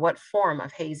matter what form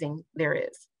of hazing there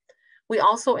is. We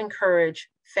also encourage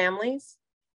families,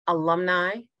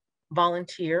 alumni,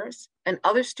 volunteers, and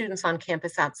other students on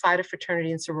campus outside of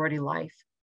fraternity and sorority life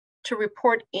to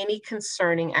report any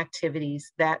concerning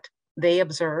activities that they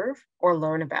observe or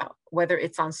learn about, whether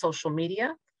it's on social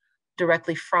media,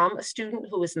 directly from a student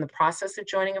who is in the process of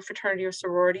joining a fraternity or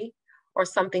sorority, or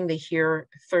something they hear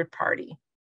third party.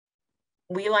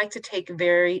 We like to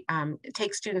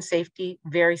take student safety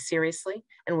very seriously,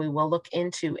 and we will look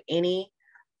into any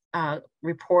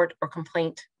report or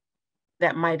complaint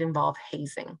that might involve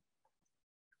hazing.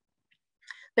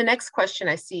 The next question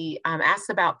I see asks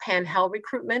about Pan-Hel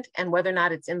recruitment and whether or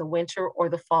not it's in the winter or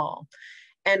the fall.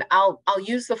 And I'll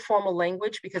use the formal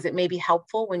language because it may be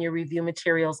helpful when you review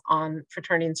materials on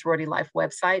Fraternity and Sorority Life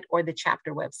website or the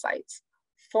chapter websites.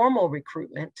 Formal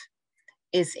recruitment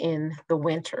is in the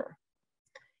winter.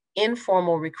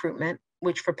 Informal recruitment,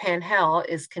 which for Pan-Hel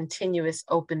is continuous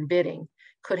open bidding,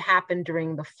 could happen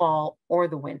during the fall or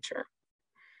the winter.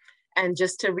 And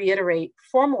just to reiterate,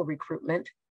 formal recruitment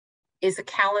is a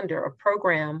calendar, a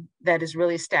program that is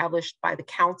really established by the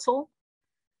council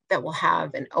that will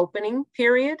have an opening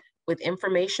period with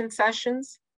information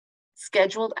sessions,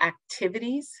 scheduled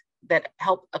activities that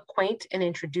help acquaint and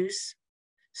introduce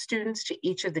students to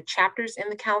each of the chapters in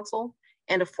the council,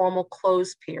 and a formal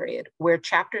close period where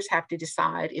chapters have to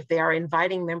decide if they are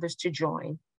inviting members to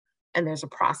join, and there's a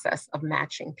process of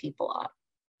matching people up.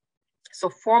 So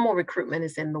formal recruitment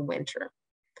is in the winter.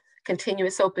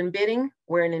 Continuous open bidding,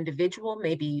 where an individual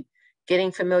may be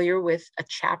getting familiar with a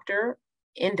chapter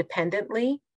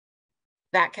independently,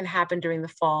 that can happen during the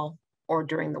fall or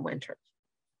during the winter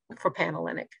for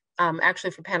Panhellenic.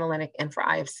 Actually for Panhellenic and for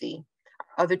IFC.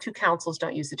 Other two councils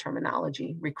don't use the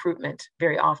terminology recruitment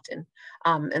very often,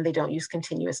 and they don't use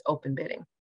continuous open bidding.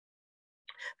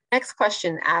 Next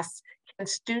question asks, can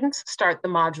students start the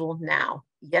module now?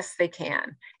 Yes, they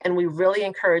can. And we really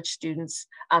encourage students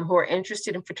who are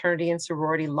interested in fraternity and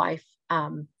sorority life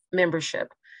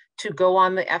membership to go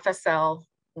on the FSL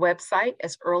website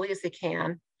as early as they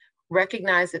can,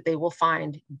 recognize that they will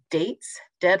find dates,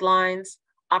 deadlines,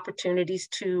 opportunities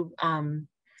to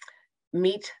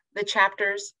meet the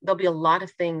chapters. There'll be a lot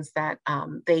of things that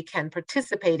they can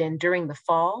participate in during the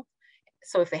fall.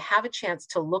 So if they have a chance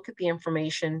to look at the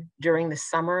information during the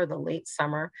summer, the late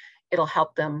summer, it'll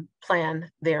help them plan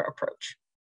their approach.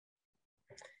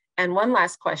 And one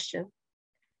last question.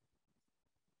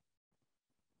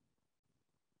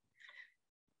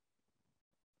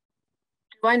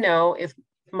 Do I know if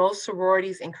most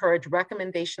sororities encourage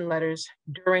recommendation letters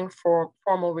during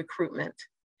formal recruitment?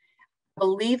 I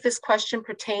believe this question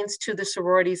pertains to the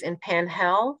sororities in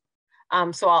Panhell.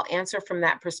 So I'll answer from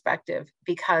that perspective,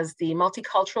 because the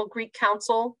Multicultural Greek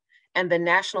Council and the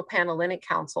National Panhellenic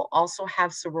Council also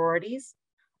have sororities,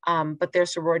 but their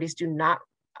sororities do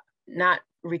not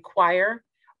require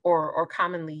or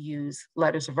commonly use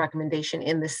letters of recommendation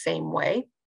in the same way.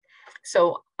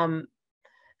 So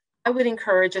I would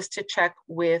encourage us to check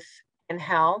with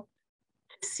Panhell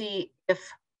to see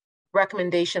if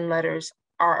recommendation letters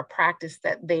are a practice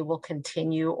that they will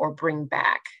continue or bring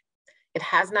back. It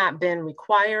has not been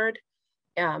required.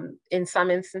 In some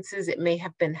instances, it may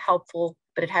have been helpful,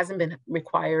 but it hasn't been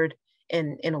required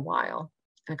in a while,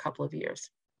 in a couple of years.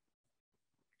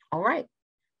 All right.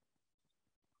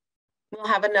 We'll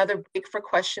have another break for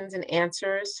questions and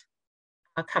answers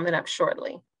coming up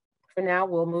shortly. For now,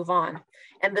 we'll move on.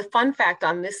 And the fun fact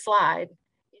on this slide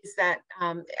is that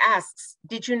it asks,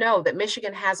 did you know that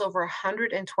Michigan has over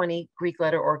 120 Greek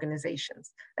letter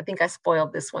organizations? I think I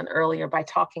spoiled this one earlier by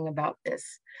talking about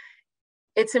this.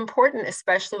 It's important,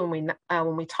 especially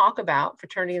when we talk about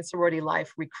fraternity and sorority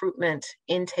life recruitment,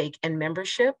 intake, and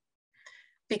membership,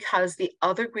 because the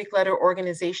other Greek letter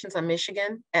organizations on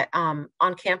Michigan,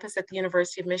 on campus at the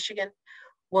University of Michigan,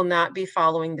 will not be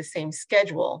following the same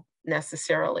schedule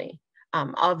necessarily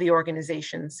of the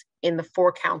organizations in the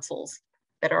 4 councils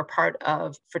that are part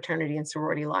of fraternity and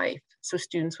sorority life. So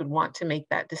students would want to make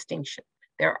that distinction.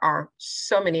 There are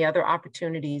so many other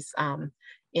opportunities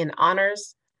in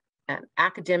honors and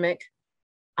academic,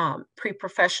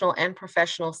 pre-professional and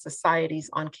professional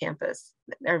societies on campus.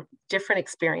 There are different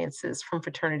experiences from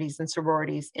fraternities and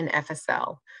sororities in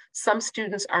FSL. Some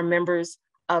students are members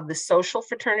of the social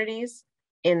fraternities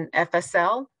in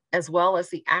FSL, as well as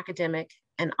the academic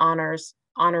and honors,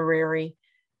 honorary,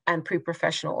 and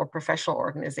pre-professional or professional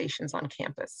organizations on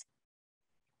campus.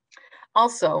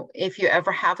 Also, if you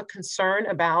ever have a concern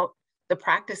about the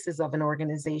practices of an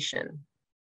organization,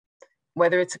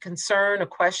 whether it's a concern, a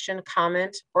question, a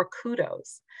comment, or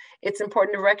kudos, it's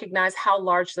important to recognize how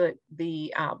large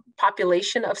the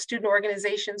population of student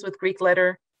organizations with Greek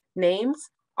letter names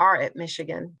are at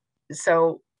Michigan.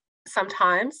 So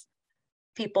sometimes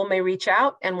people may reach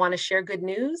out and want to share good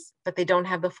news, but they don't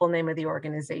have the full name of the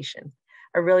organization.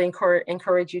 I really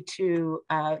encourage you to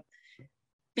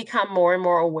become more and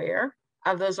more aware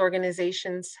of those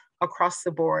organizations across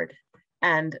the board.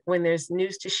 And when there's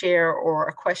news to share or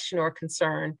a question or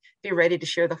concern, be ready to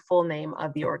share the full name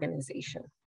of the organization.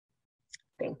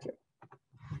 Thank you.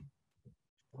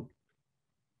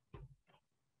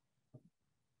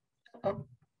 Oh.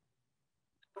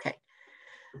 Okay.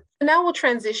 Now we'll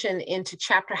transition into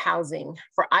chapter housing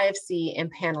for IFC and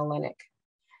Panhellenic.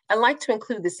 I like to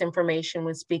include this information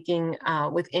when speaking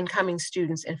with incoming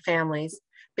students and families,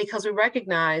 because we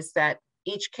recognize that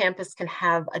each campus can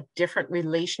have a different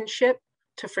relationship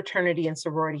to fraternity and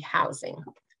sorority housing.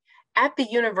 At the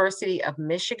University of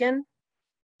Michigan,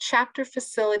 chapter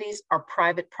facilities are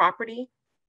private property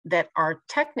that are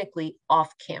technically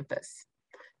off campus.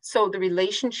 So the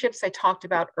relationships I talked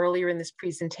about earlier in this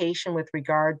presentation with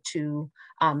regard to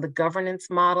the governance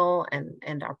model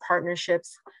and our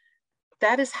partnerships,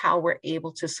 that is how we're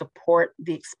able to support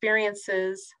the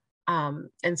experiences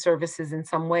and services in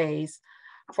some ways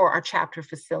for our chapter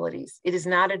facilities. It is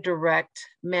not a direct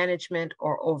management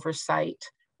or oversight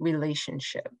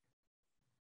relationship.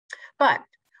 But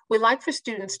we like for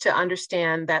students to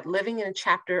understand that living in a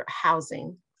chapter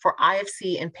housing for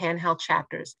IFC and Pan-Hel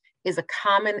chapters is a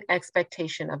common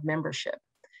expectation of membership.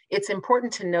 It's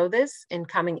important to know this in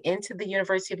coming into the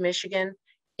University of Michigan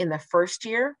in the first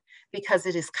year, because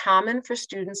it is common for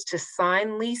students to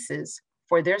sign leases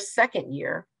for their second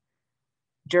year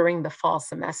during the fall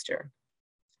semester.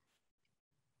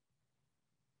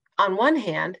 On one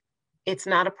hand, it's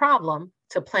not a problem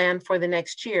to plan for the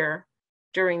next year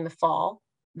during the fall,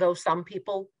 though some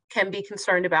people can be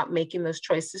concerned about making those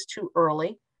choices too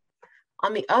early.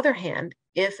 On the other hand,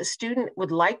 if a student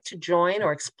would like to join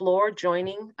or explore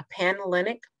joining a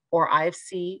Panhellenic or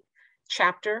IFC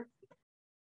chapter,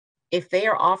 if they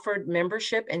are offered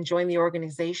membership and join the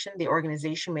organization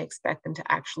may expect them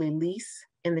to actually lease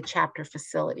in the chapter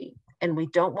facility. And we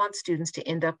don't want students to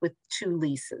end up with 2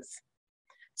 leases.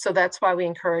 So that's why we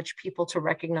encourage people to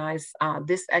recognize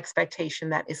this expectation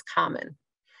that is common.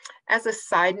 As a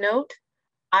side note,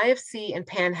 IFC and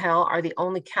Pan-Hel are the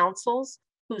only councils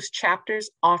whose chapters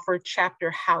offer chapter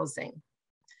housing.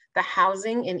 The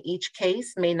housing in each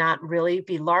case may not really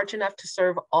be large enough to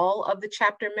serve all of the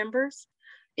chapter members.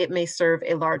 It may serve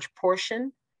a large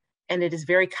portion, and it is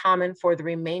very common for the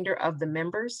remainder of the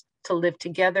members to live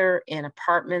together in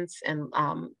apartments and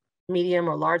medium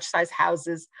or large size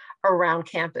houses around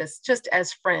campus, just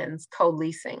as friends,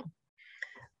 co-leasing.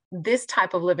 This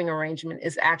type of living arrangement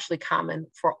is actually common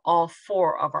for all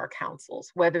 4 of our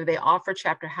councils, whether they offer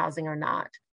chapter housing or not.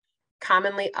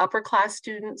 Commonly, upper class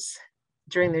students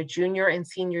during their junior and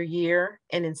senior year,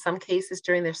 and in some cases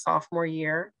during their sophomore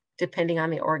year, depending on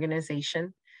the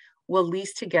organization, will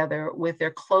lease together with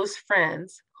their close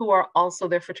friends who are also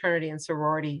their fraternity and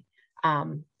sorority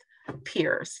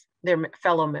peers, their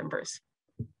fellow members.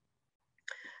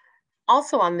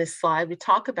 Also on this slide, we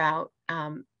talk about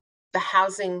the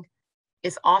housing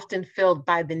is often filled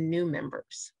by the new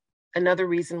members. Another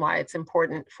reason why it's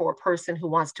important for a person who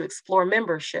wants to explore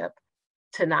membership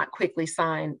to not quickly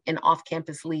sign an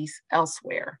off-campus lease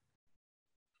elsewhere.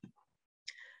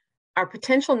 Our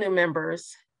potential new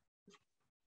members,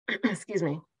 excuse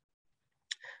me,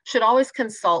 should always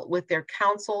consult with their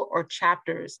council or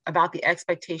chapters about the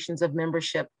expectations of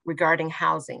membership regarding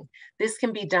housing. This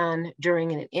can be done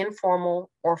during an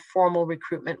informal or formal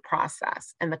recruitment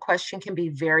process, and the question can be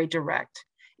very direct.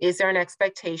 Is there an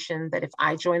expectation that if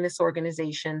I join this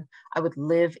organization, I would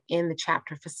live in the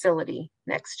chapter facility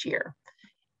next year?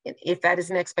 And if that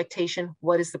is an expectation,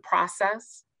 what is the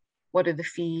process? What are the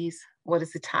fees? What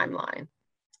is the timeline?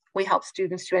 We help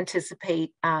students to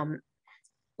anticipate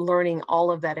learning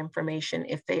all of that information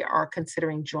if they are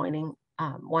considering joining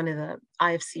one of the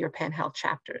IFC or Pan-Hel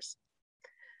chapters.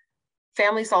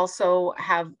 Families also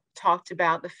have talked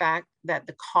about the fact that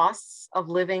the costs of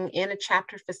living in a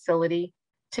chapter facility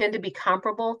tend to be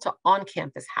comparable to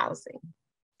on-campus housing.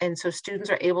 And so students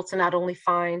are able to not only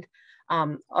find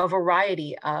a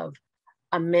variety of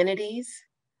amenities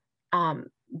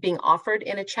being offered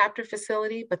in a chapter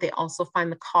facility, but they also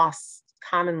find the costs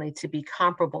commonly to be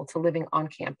comparable to living on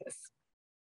campus.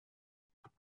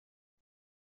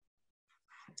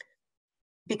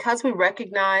 Because we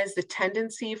recognize the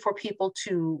tendency for people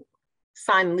to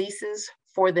sign leases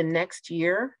for the next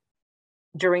year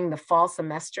during the fall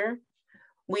semester,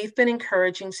 we've been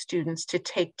encouraging students to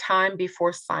take time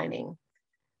before signing.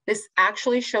 This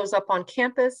actually shows up on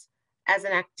campus as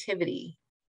an activity,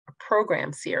 a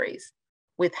program series,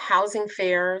 with housing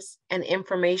fairs and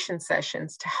information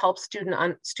sessions to help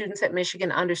students at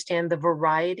Michigan understand the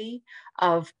variety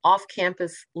of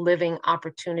off-campus living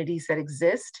opportunities that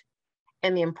exist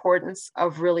and the importance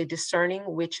of really discerning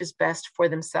which is best for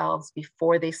themselves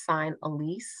before they sign a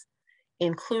lease,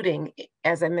 including,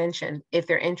 as I mentioned, if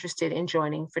they're interested in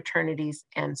joining fraternities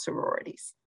and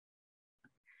sororities.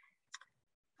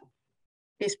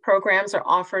 These programs are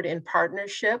offered in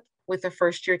partnership with the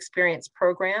First Year Experience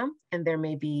program, and there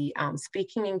may be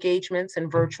speaking engagements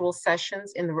and virtual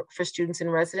sessions for students in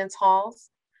residence halls,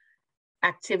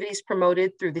 activities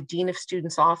promoted through the Dean of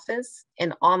Students office,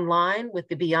 and online with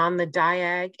the Beyond the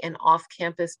Diag and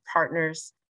off-campus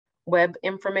partners web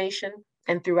information,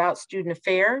 and throughout student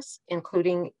affairs,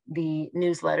 including the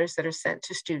newsletters that are sent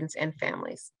to students and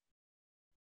families.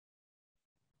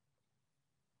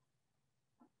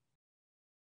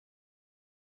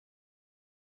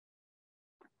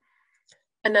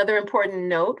 Another important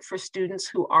note for students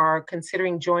who are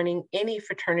considering joining any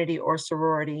fraternity or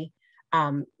sorority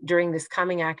during this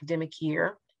coming academic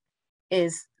year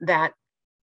is that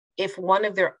if one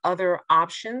of their other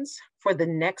options for the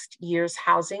next year's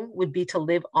housing would be to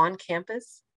live on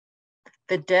campus,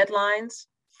 the deadlines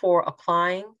for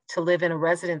applying to live in a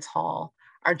residence hall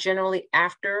are generally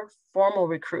after formal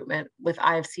recruitment with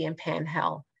IFC and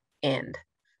Pan-Hel end.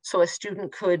 So a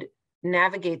student could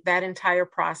navigate that entire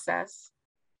process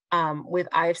with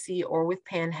IFC or with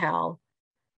Pan-Hel,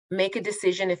 make a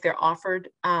decision if they're offered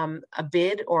a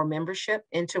bid or membership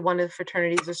into one of the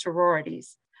fraternities or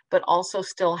sororities, but also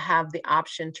still have the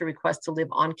option to request to live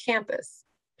on campus.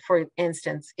 For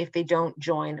instance, if they don't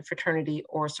join a fraternity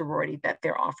or sorority that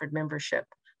they're offered membership,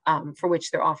 for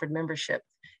which they're offered membership,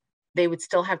 they would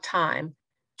still have time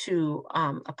to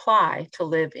apply to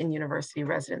live in university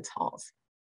residence halls.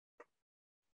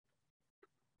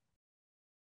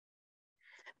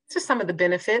 These are some of the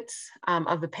benefits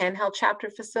of the Pan-Hel chapter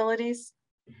facilities.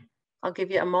 I'll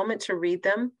give you a moment to read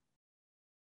them.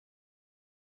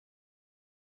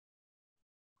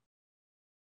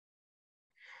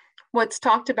 What's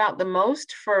talked about the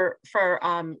most for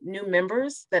new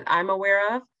members that I'm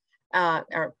aware of,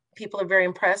 are people are very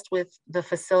impressed with the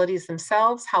facilities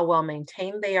themselves, how well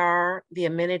maintained they are, the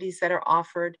amenities that are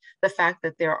offered, the fact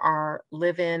that there are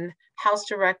live-in house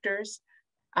directors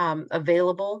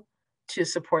available to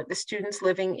support the students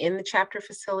living in the chapter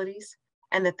facilities,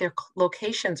 and that their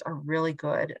locations are really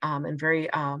good and very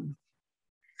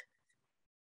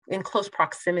in close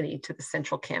proximity to the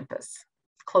central campus,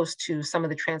 close to some of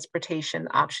the transportation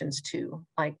options too,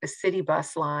 like the city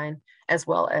bus line, as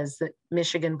well as the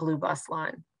Michigan Blue bus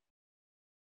line.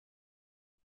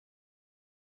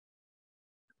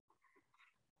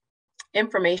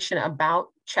 Information about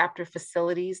chapter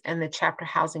facilities and the chapter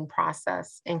housing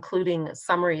process, including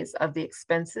summaries of the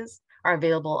expenses, are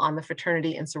available on the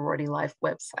Fraternity and Sorority Life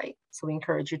website. So we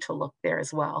encourage you to look there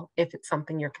as well, if it's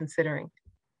something you're considering.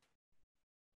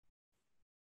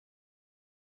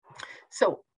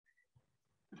 So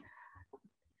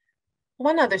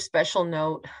one other special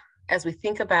note, as we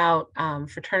think about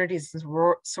fraternities and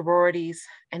sororities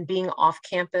and being off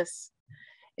campus,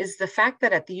 is the fact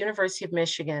that at the University of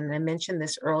Michigan, and I mentioned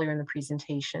this earlier in the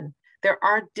presentation, there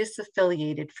are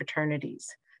disaffiliated fraternities.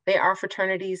 They are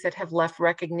fraternities that have left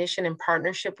recognition and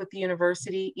partnership with the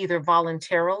university, either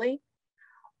voluntarily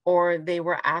or they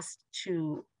were asked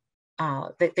to,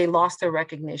 they lost their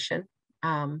recognition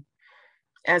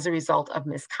as a result of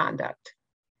misconduct.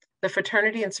 The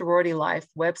Fraternity and Sorority Life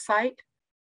website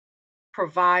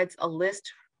provides a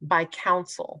list by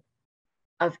council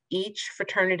of each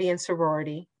fraternity and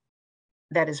sorority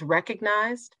that is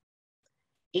recognized,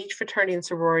 each fraternity and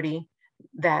sorority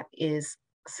that is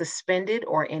suspended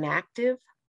or inactive,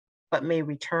 but may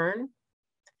return,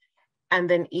 and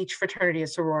then each fraternity and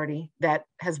sorority that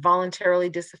has voluntarily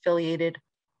disaffiliated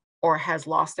or has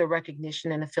lost their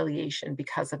recognition and affiliation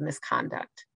because of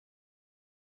misconduct.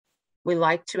 We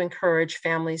like to encourage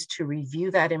families to review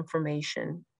that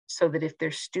information so that if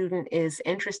their student is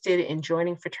interested in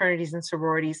joining fraternities and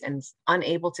sororities and is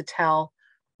unable to tell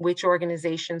which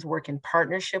organizations work in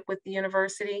partnership with the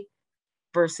university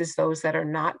versus those that are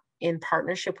not in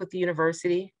partnership with the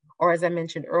university, or as I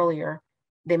mentioned earlier,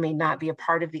 they may not be a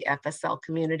part of the FSL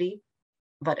community,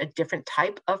 but a different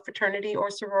type of fraternity or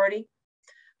sorority,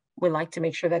 we like to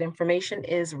make sure that information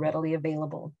is readily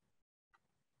available.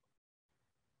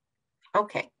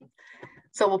 Okay,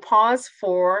 so we'll pause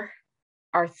for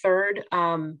our third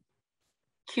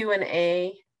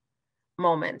Q&A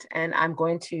moment, and I'm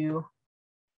going to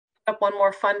put up one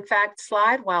more fun fact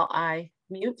slide while I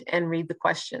mute and read the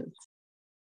questions.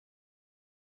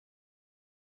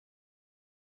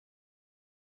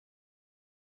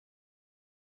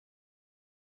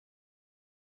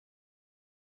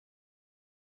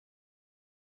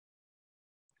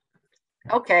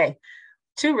 Okay,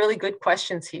 two really good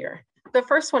questions here. The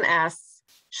first one asks,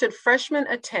 should freshmen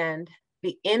attend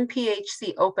the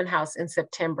NPHC open house in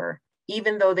September,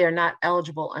 even though they're not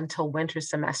eligible until winter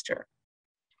semester?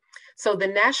 So the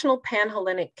National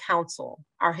Pan-Hellenic Council,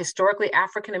 our historically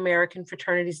African-American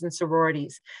fraternities and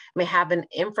sororities, may have an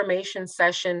information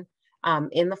session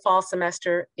in the fall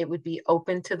semester. It would be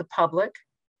open to the public.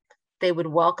 They would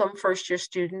welcome first-year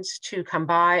students to come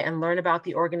by and learn about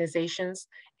the organizations,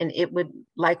 and it would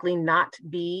likely not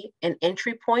be an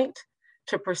entry point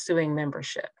to pursuing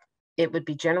membership. It would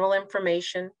be general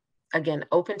information, again,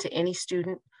 open to any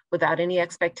student without any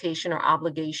expectation or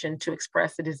obligation to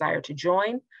express a desire to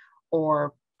join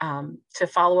or to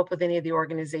follow up with any of the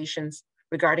organizations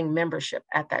regarding membership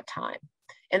at that time.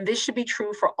 And this should be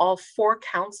true for all 4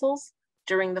 councils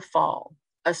during the fall.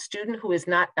 A student who is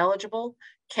not eligible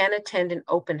can attend an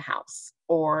open house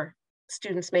or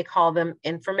students may call them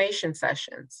information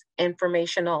sessions,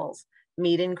 informationals,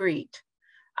 meet and greet.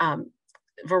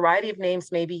 Variety of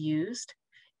names may be used.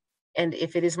 And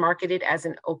if it is marketed as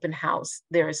an open house,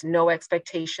 there is no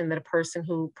expectation that a person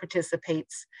who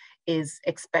participates is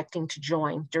expecting to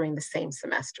join during the same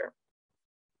semester.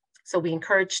 So we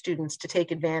encourage students to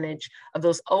take advantage of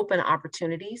those open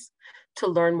opportunities to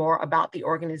learn more about the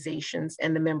organizations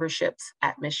and the memberships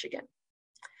at Michigan.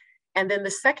 And then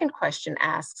the second question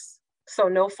asks, so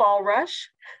no fall rush?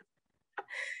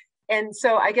 And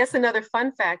so I guess another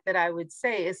fun fact that I would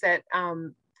say is that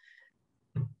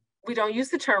we don't use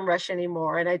the term rush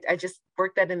anymore. And I just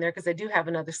worked that in there because I do have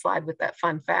another slide with that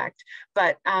fun fact.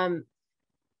 But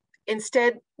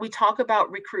instead, we talk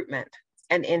about recruitment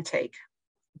and intake.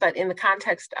 But in the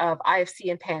context of IFC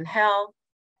and Pan-Hel,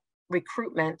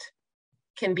 recruitment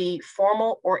can be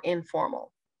formal or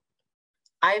informal.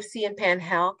 IFC and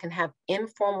Pan-Hel can have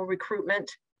informal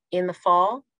recruitment in the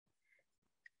fall,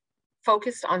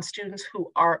 focused on students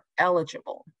who are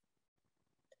eligible.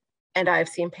 And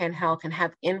IFC and Pan-Hel can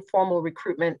have informal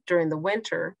recruitment during the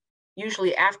winter,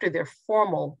 usually after their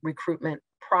formal recruitment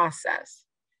process,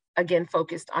 again,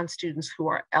 focused on students who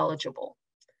are eligible.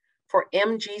 For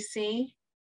MGC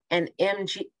and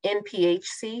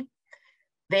NPHC,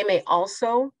 they may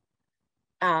also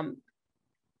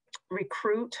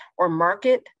recruit or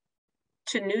market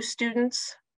to new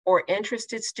students or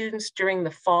interested students during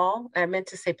the fall. I meant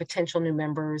to say potential new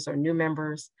members or new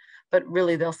members, but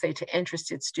really they'll say to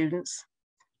interested students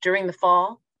during the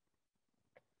fall,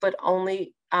 but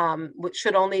only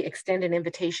should only extend an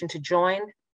invitation to join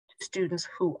to students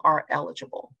who are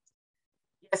eligible.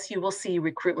 Yes, you will see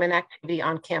recruitment activity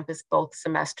on campus both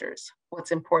semesters.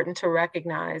 What's important to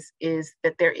recognize is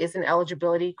that there is an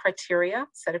eligibility criteria,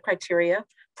 set of criteria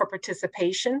for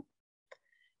participation.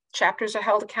 Chapters are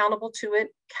held accountable to it,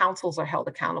 councils are held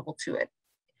accountable to it.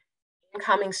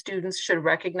 Incoming students should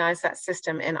recognize that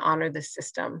system and honor the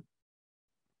system.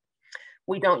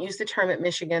 We don't use the term at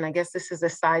Michigan, I guess this is a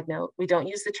side note, we don't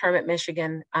use the term at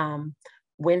Michigan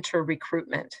winter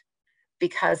recruitment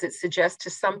because it suggests to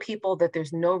some people that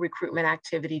there's no recruitment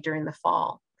activity during the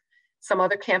fall. Some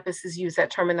other campuses use that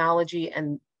terminology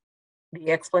and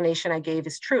the explanation I gave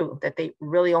is true, that they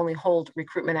really only hold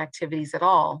recruitment activities at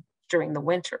all during the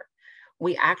winter.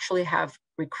 We actually have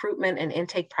recruitment and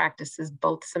intake practices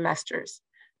both semesters.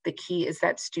 The key is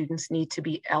that students need to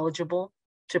be eligible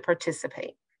to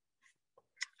participate.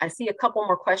 I see a couple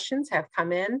more questions have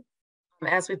come in.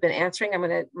 As we've been answering, I'm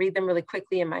going to read them really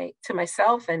quickly to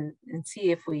myself and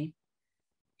see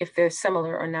if they're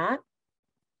similar or not.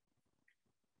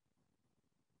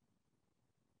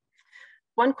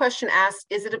 One question asks,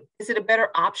 is it a better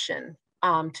option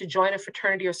to join a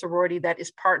fraternity or sorority that is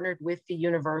partnered with the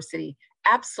university?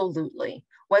 Absolutely.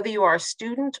 Whether you are a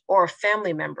student or a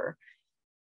family member,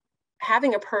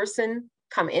 having a person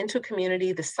come into a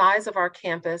community the size of our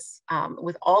campus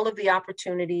with all of the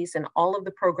opportunities and all of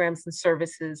the programs and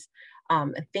services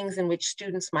and things in which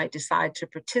students might decide to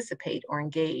participate or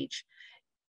engage.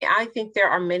 I think there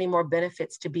are many more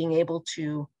benefits to being able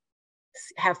to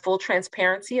have full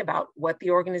transparency about what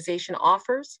the organization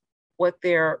offers, what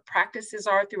their practices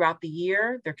are throughout the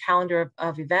year, their calendar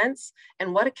of events,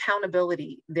 and what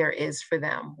accountability there is for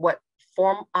them, what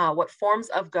forms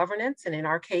of governance, and in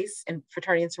our case, in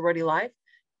Fraternity and Sorority Life,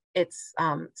 it's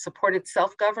supported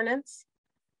self-governance,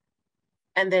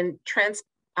 and then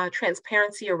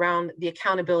transparency around the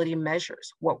accountability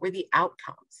measures. What were the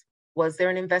outcomes? Was there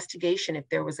an investigation if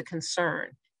there was a concern?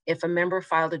 If a member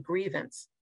filed a grievance,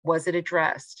 was it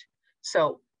addressed?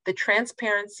 So the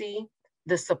transparency,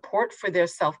 the support for their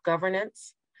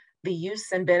self-governance, the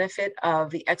use and benefit of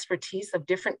the expertise of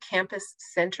different campus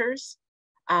centers,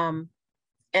 and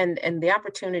the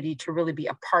opportunity to really be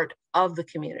a part of the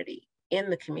community, in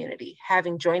the community,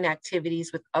 having joint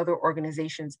activities with other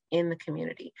organizations in the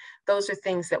community. Those are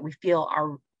things that we feel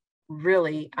are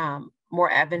really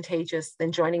more advantageous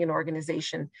than joining an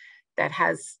organization that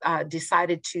has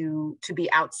decided to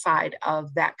be outside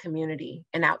of that community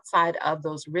and outside of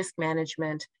those risk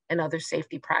management and other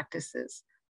safety practices.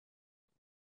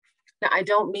 Now, I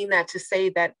don't mean that to say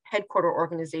that headquarter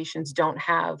organizations don't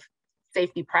have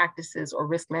safety practices or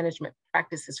risk management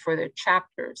practices for their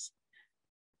chapters,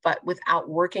 but without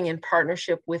working in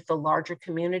partnership with the larger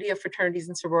community of fraternities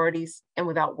and sororities, and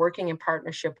without working in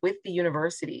partnership with the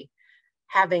university,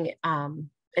 having an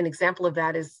example of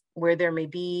that is where there may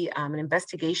be an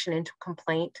investigation into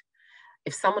complaint.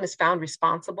 If someone is found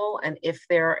responsible and if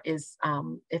there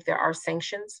are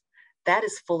sanctions, that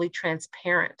is fully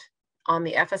transparent. On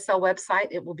the FSL website,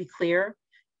 it will be clear.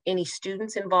 Any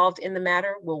students involved in the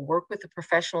matter will work with the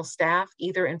professional staff,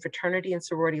 either in Fraternity and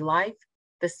Sorority Life,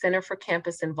 the Center for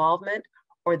Campus Involvement,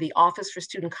 or the Office for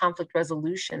Student Conflict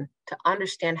Resolution, to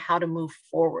understand how to move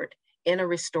forward in a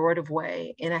restorative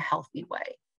way, in a healthy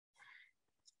way.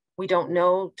 We don't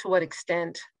know to what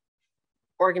extent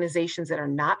organizations that are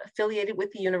not affiliated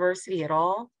with the university at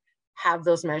all have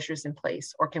those measures in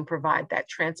place or can provide that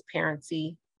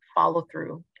transparency, follow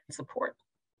through, and support.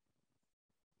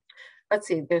 Let's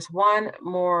see, there's one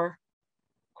more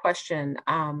question.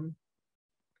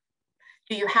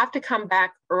 Do you have to come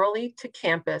back early to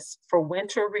campus for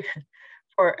winter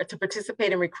to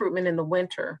participate in recruitment in the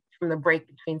winter from the break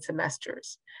between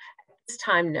semesters? At this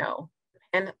time, no.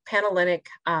 And Panhellenic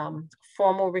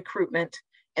formal recruitment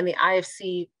and the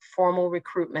IFC formal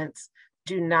recruitments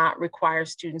do not require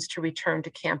students to return to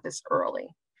campus early.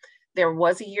 There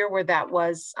was a year where that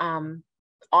was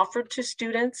offered to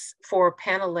students for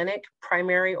Panhellenic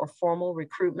primary or formal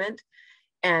recruitment,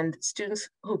 and students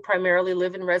who primarily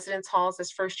live in residence halls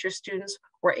as first-year students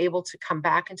were able to come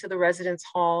back into the residence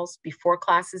halls before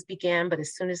classes began, but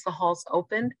as soon as the halls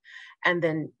opened, and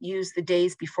then use the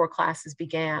days before classes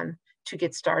began to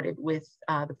get started with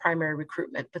the primary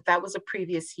recruitment. But that was a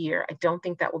previous year. I don't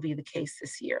think that will be the case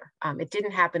this year. It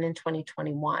didn't happen in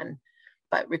 2021,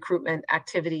 but recruitment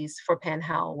activities for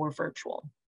Panhell were virtual.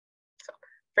 So,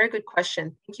 very good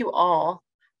question. Thank you all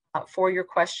for your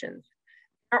questions.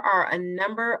 There are a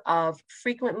number of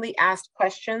frequently asked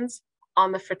questions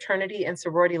on the Fraternity and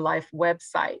Sorority Life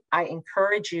website. I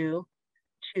encourage you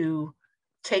to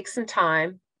take some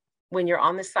time when you're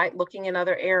on the site looking in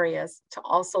other areas to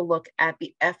also look at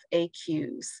the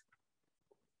FAQs.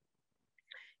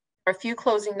 A few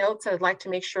closing notes I'd like to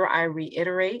make sure I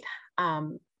reiterate,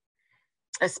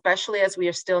 especially as we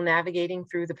are still navigating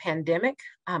through the pandemic.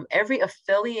 Every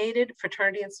affiliated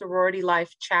Fraternity and Sorority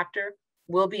Life chapter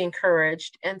will be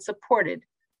encouraged and supported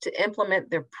to implement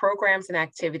their programs and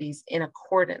activities in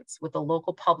accordance with the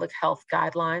local public health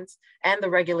guidelines and the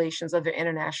regulations of their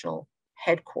international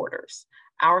headquarters.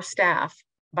 Our staff,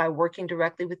 by working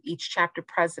directly with each chapter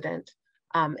president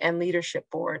and leadership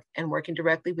board and working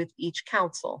directly with each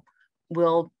council,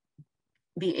 will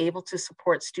be able to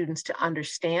support students to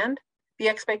understand the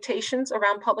expectations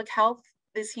around public health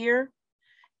this year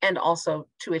and also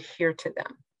to adhere to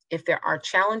them. If there are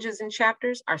challenges in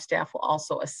chapters, our staff will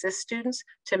also assist students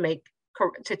to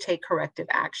take corrective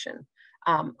action.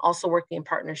 Also working in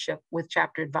partnership with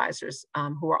chapter advisors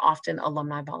who are often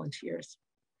alumni volunteers.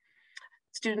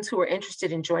 Students who are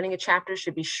interested in joining a chapter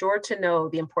should be sure to know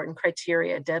the important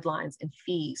criteria, deadlines, and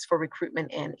fees for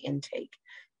recruitment and intake.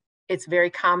 It's very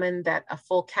common that a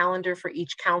full calendar for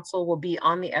each council will be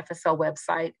on the FSL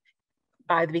website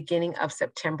by the beginning of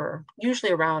September,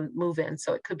 usually around move-in,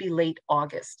 so it could be late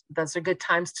August. Those are good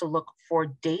times to look for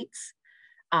dates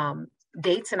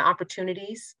and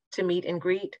opportunities to meet and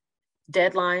greet,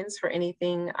 deadlines for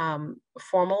anything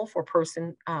formal for a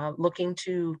person looking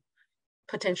to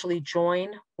potentially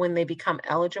join when they become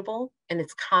eligible. And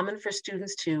it's common for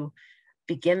students to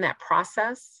begin that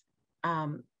process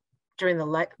during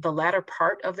the latter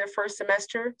part of their first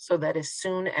semester, so that as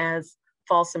soon as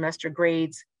fall semester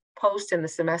grades post and the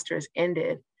semester is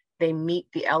ended, they meet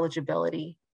the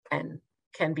eligibility and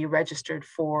can be registered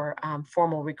for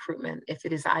formal recruitment if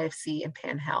it is IFC and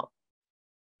Panhell.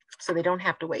 So they don't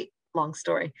have to wait. Long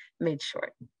story made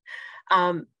short.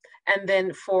 And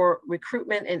then for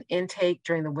recruitment and intake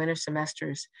during the winter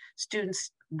semesters,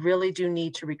 students really do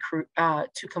need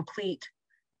to complete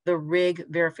the RIG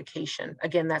verification.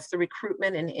 Again, that's the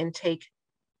recruitment and intake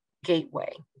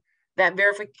gateway. That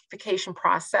verification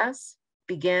process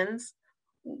begins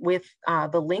with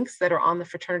the links that are on the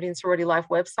Fraternity and Sorority Life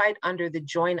website under the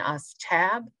Join Us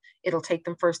tab. It'll take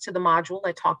them first to the module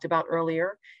I talked about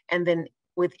earlier. And then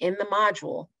within the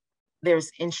module,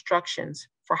 there's instructions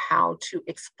for how to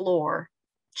explore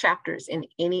chapters in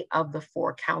any of the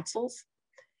 4 councils.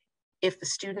 If the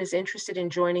student is interested in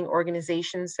joining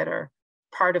organizations that are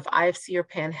part of IFC or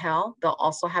Panhell, they'll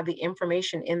also have the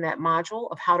information in that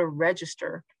module of how to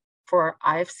register for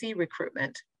IFC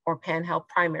recruitment or Panhell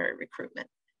primary recruitment.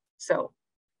 So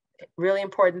really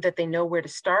important that they know where to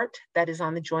start. That is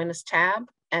on the Join Us tab,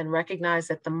 and recognize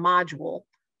that the module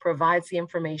provides the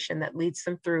information that leads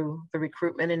them through the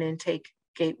recruitment and intake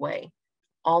gateway,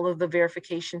 all of the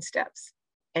verification steps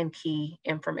and key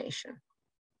information.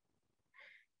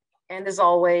 And as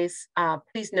always,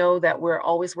 please know that we're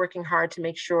always working hard to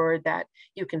make sure that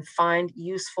you can find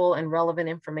useful and relevant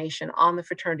information on the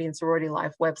Fraternity and Sorority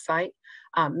Life website.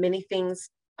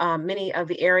 Many of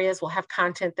the areas will have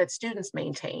content that students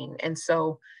maintain. And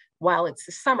so while it's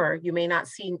the summer, you may not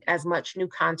see as much new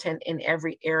content in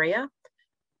every area,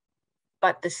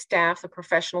 but the staff, the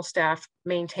professional staff,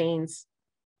 maintains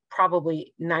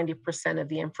probably 90% of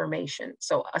the information.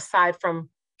 So aside from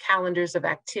calendars of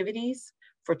activities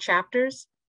for chapters,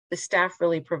 the staff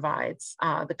really provides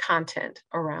the content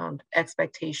around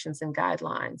expectations and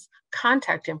guidelines,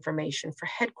 contact information for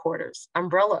headquarters,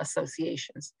 umbrella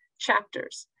associations,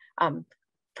 chapters,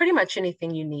 pretty much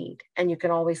anything you need. And you can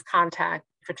always contact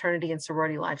Fraternity and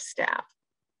Sorority Life staff.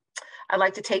 I'd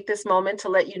like to take this moment to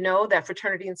let you know that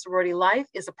Fraternity and Sorority Life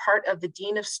is a part of the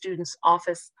Dean of Students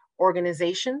Office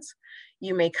organizations.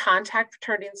 You may contact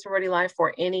Fraternity and Sorority Life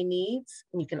for any needs,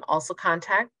 and you can also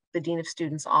contact the Dean of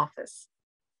Students Office.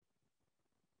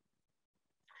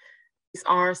 These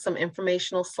are some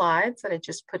informational slides that I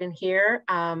just put in here.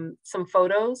 Some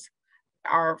photos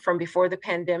are from before the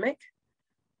pandemic.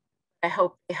 I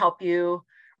hope they help you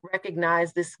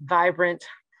recognize this vibrant,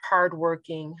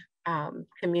 hardworking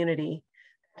community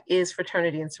that is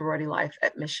Fraternity and Sorority Life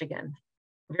at Michigan.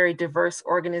 Very diverse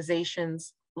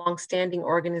organizations, longstanding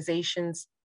organizations,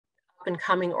 up and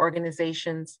coming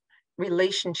organizations,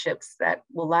 relationships that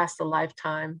will last a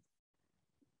lifetime.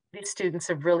 These students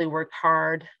have really worked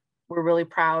hard. We're really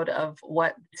proud of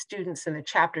what students in the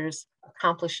chapters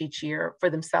accomplish each year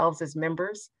for themselves as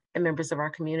members and members of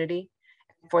our community,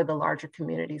 and for the larger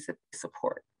communities that they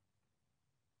support.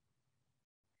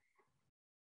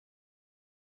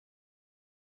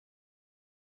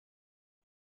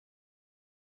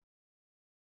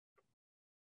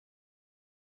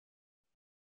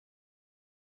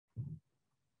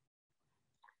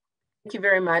 Thank you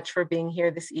very much for being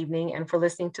here this evening and for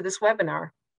listening to this webinar.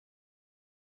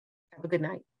 Have a good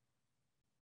night.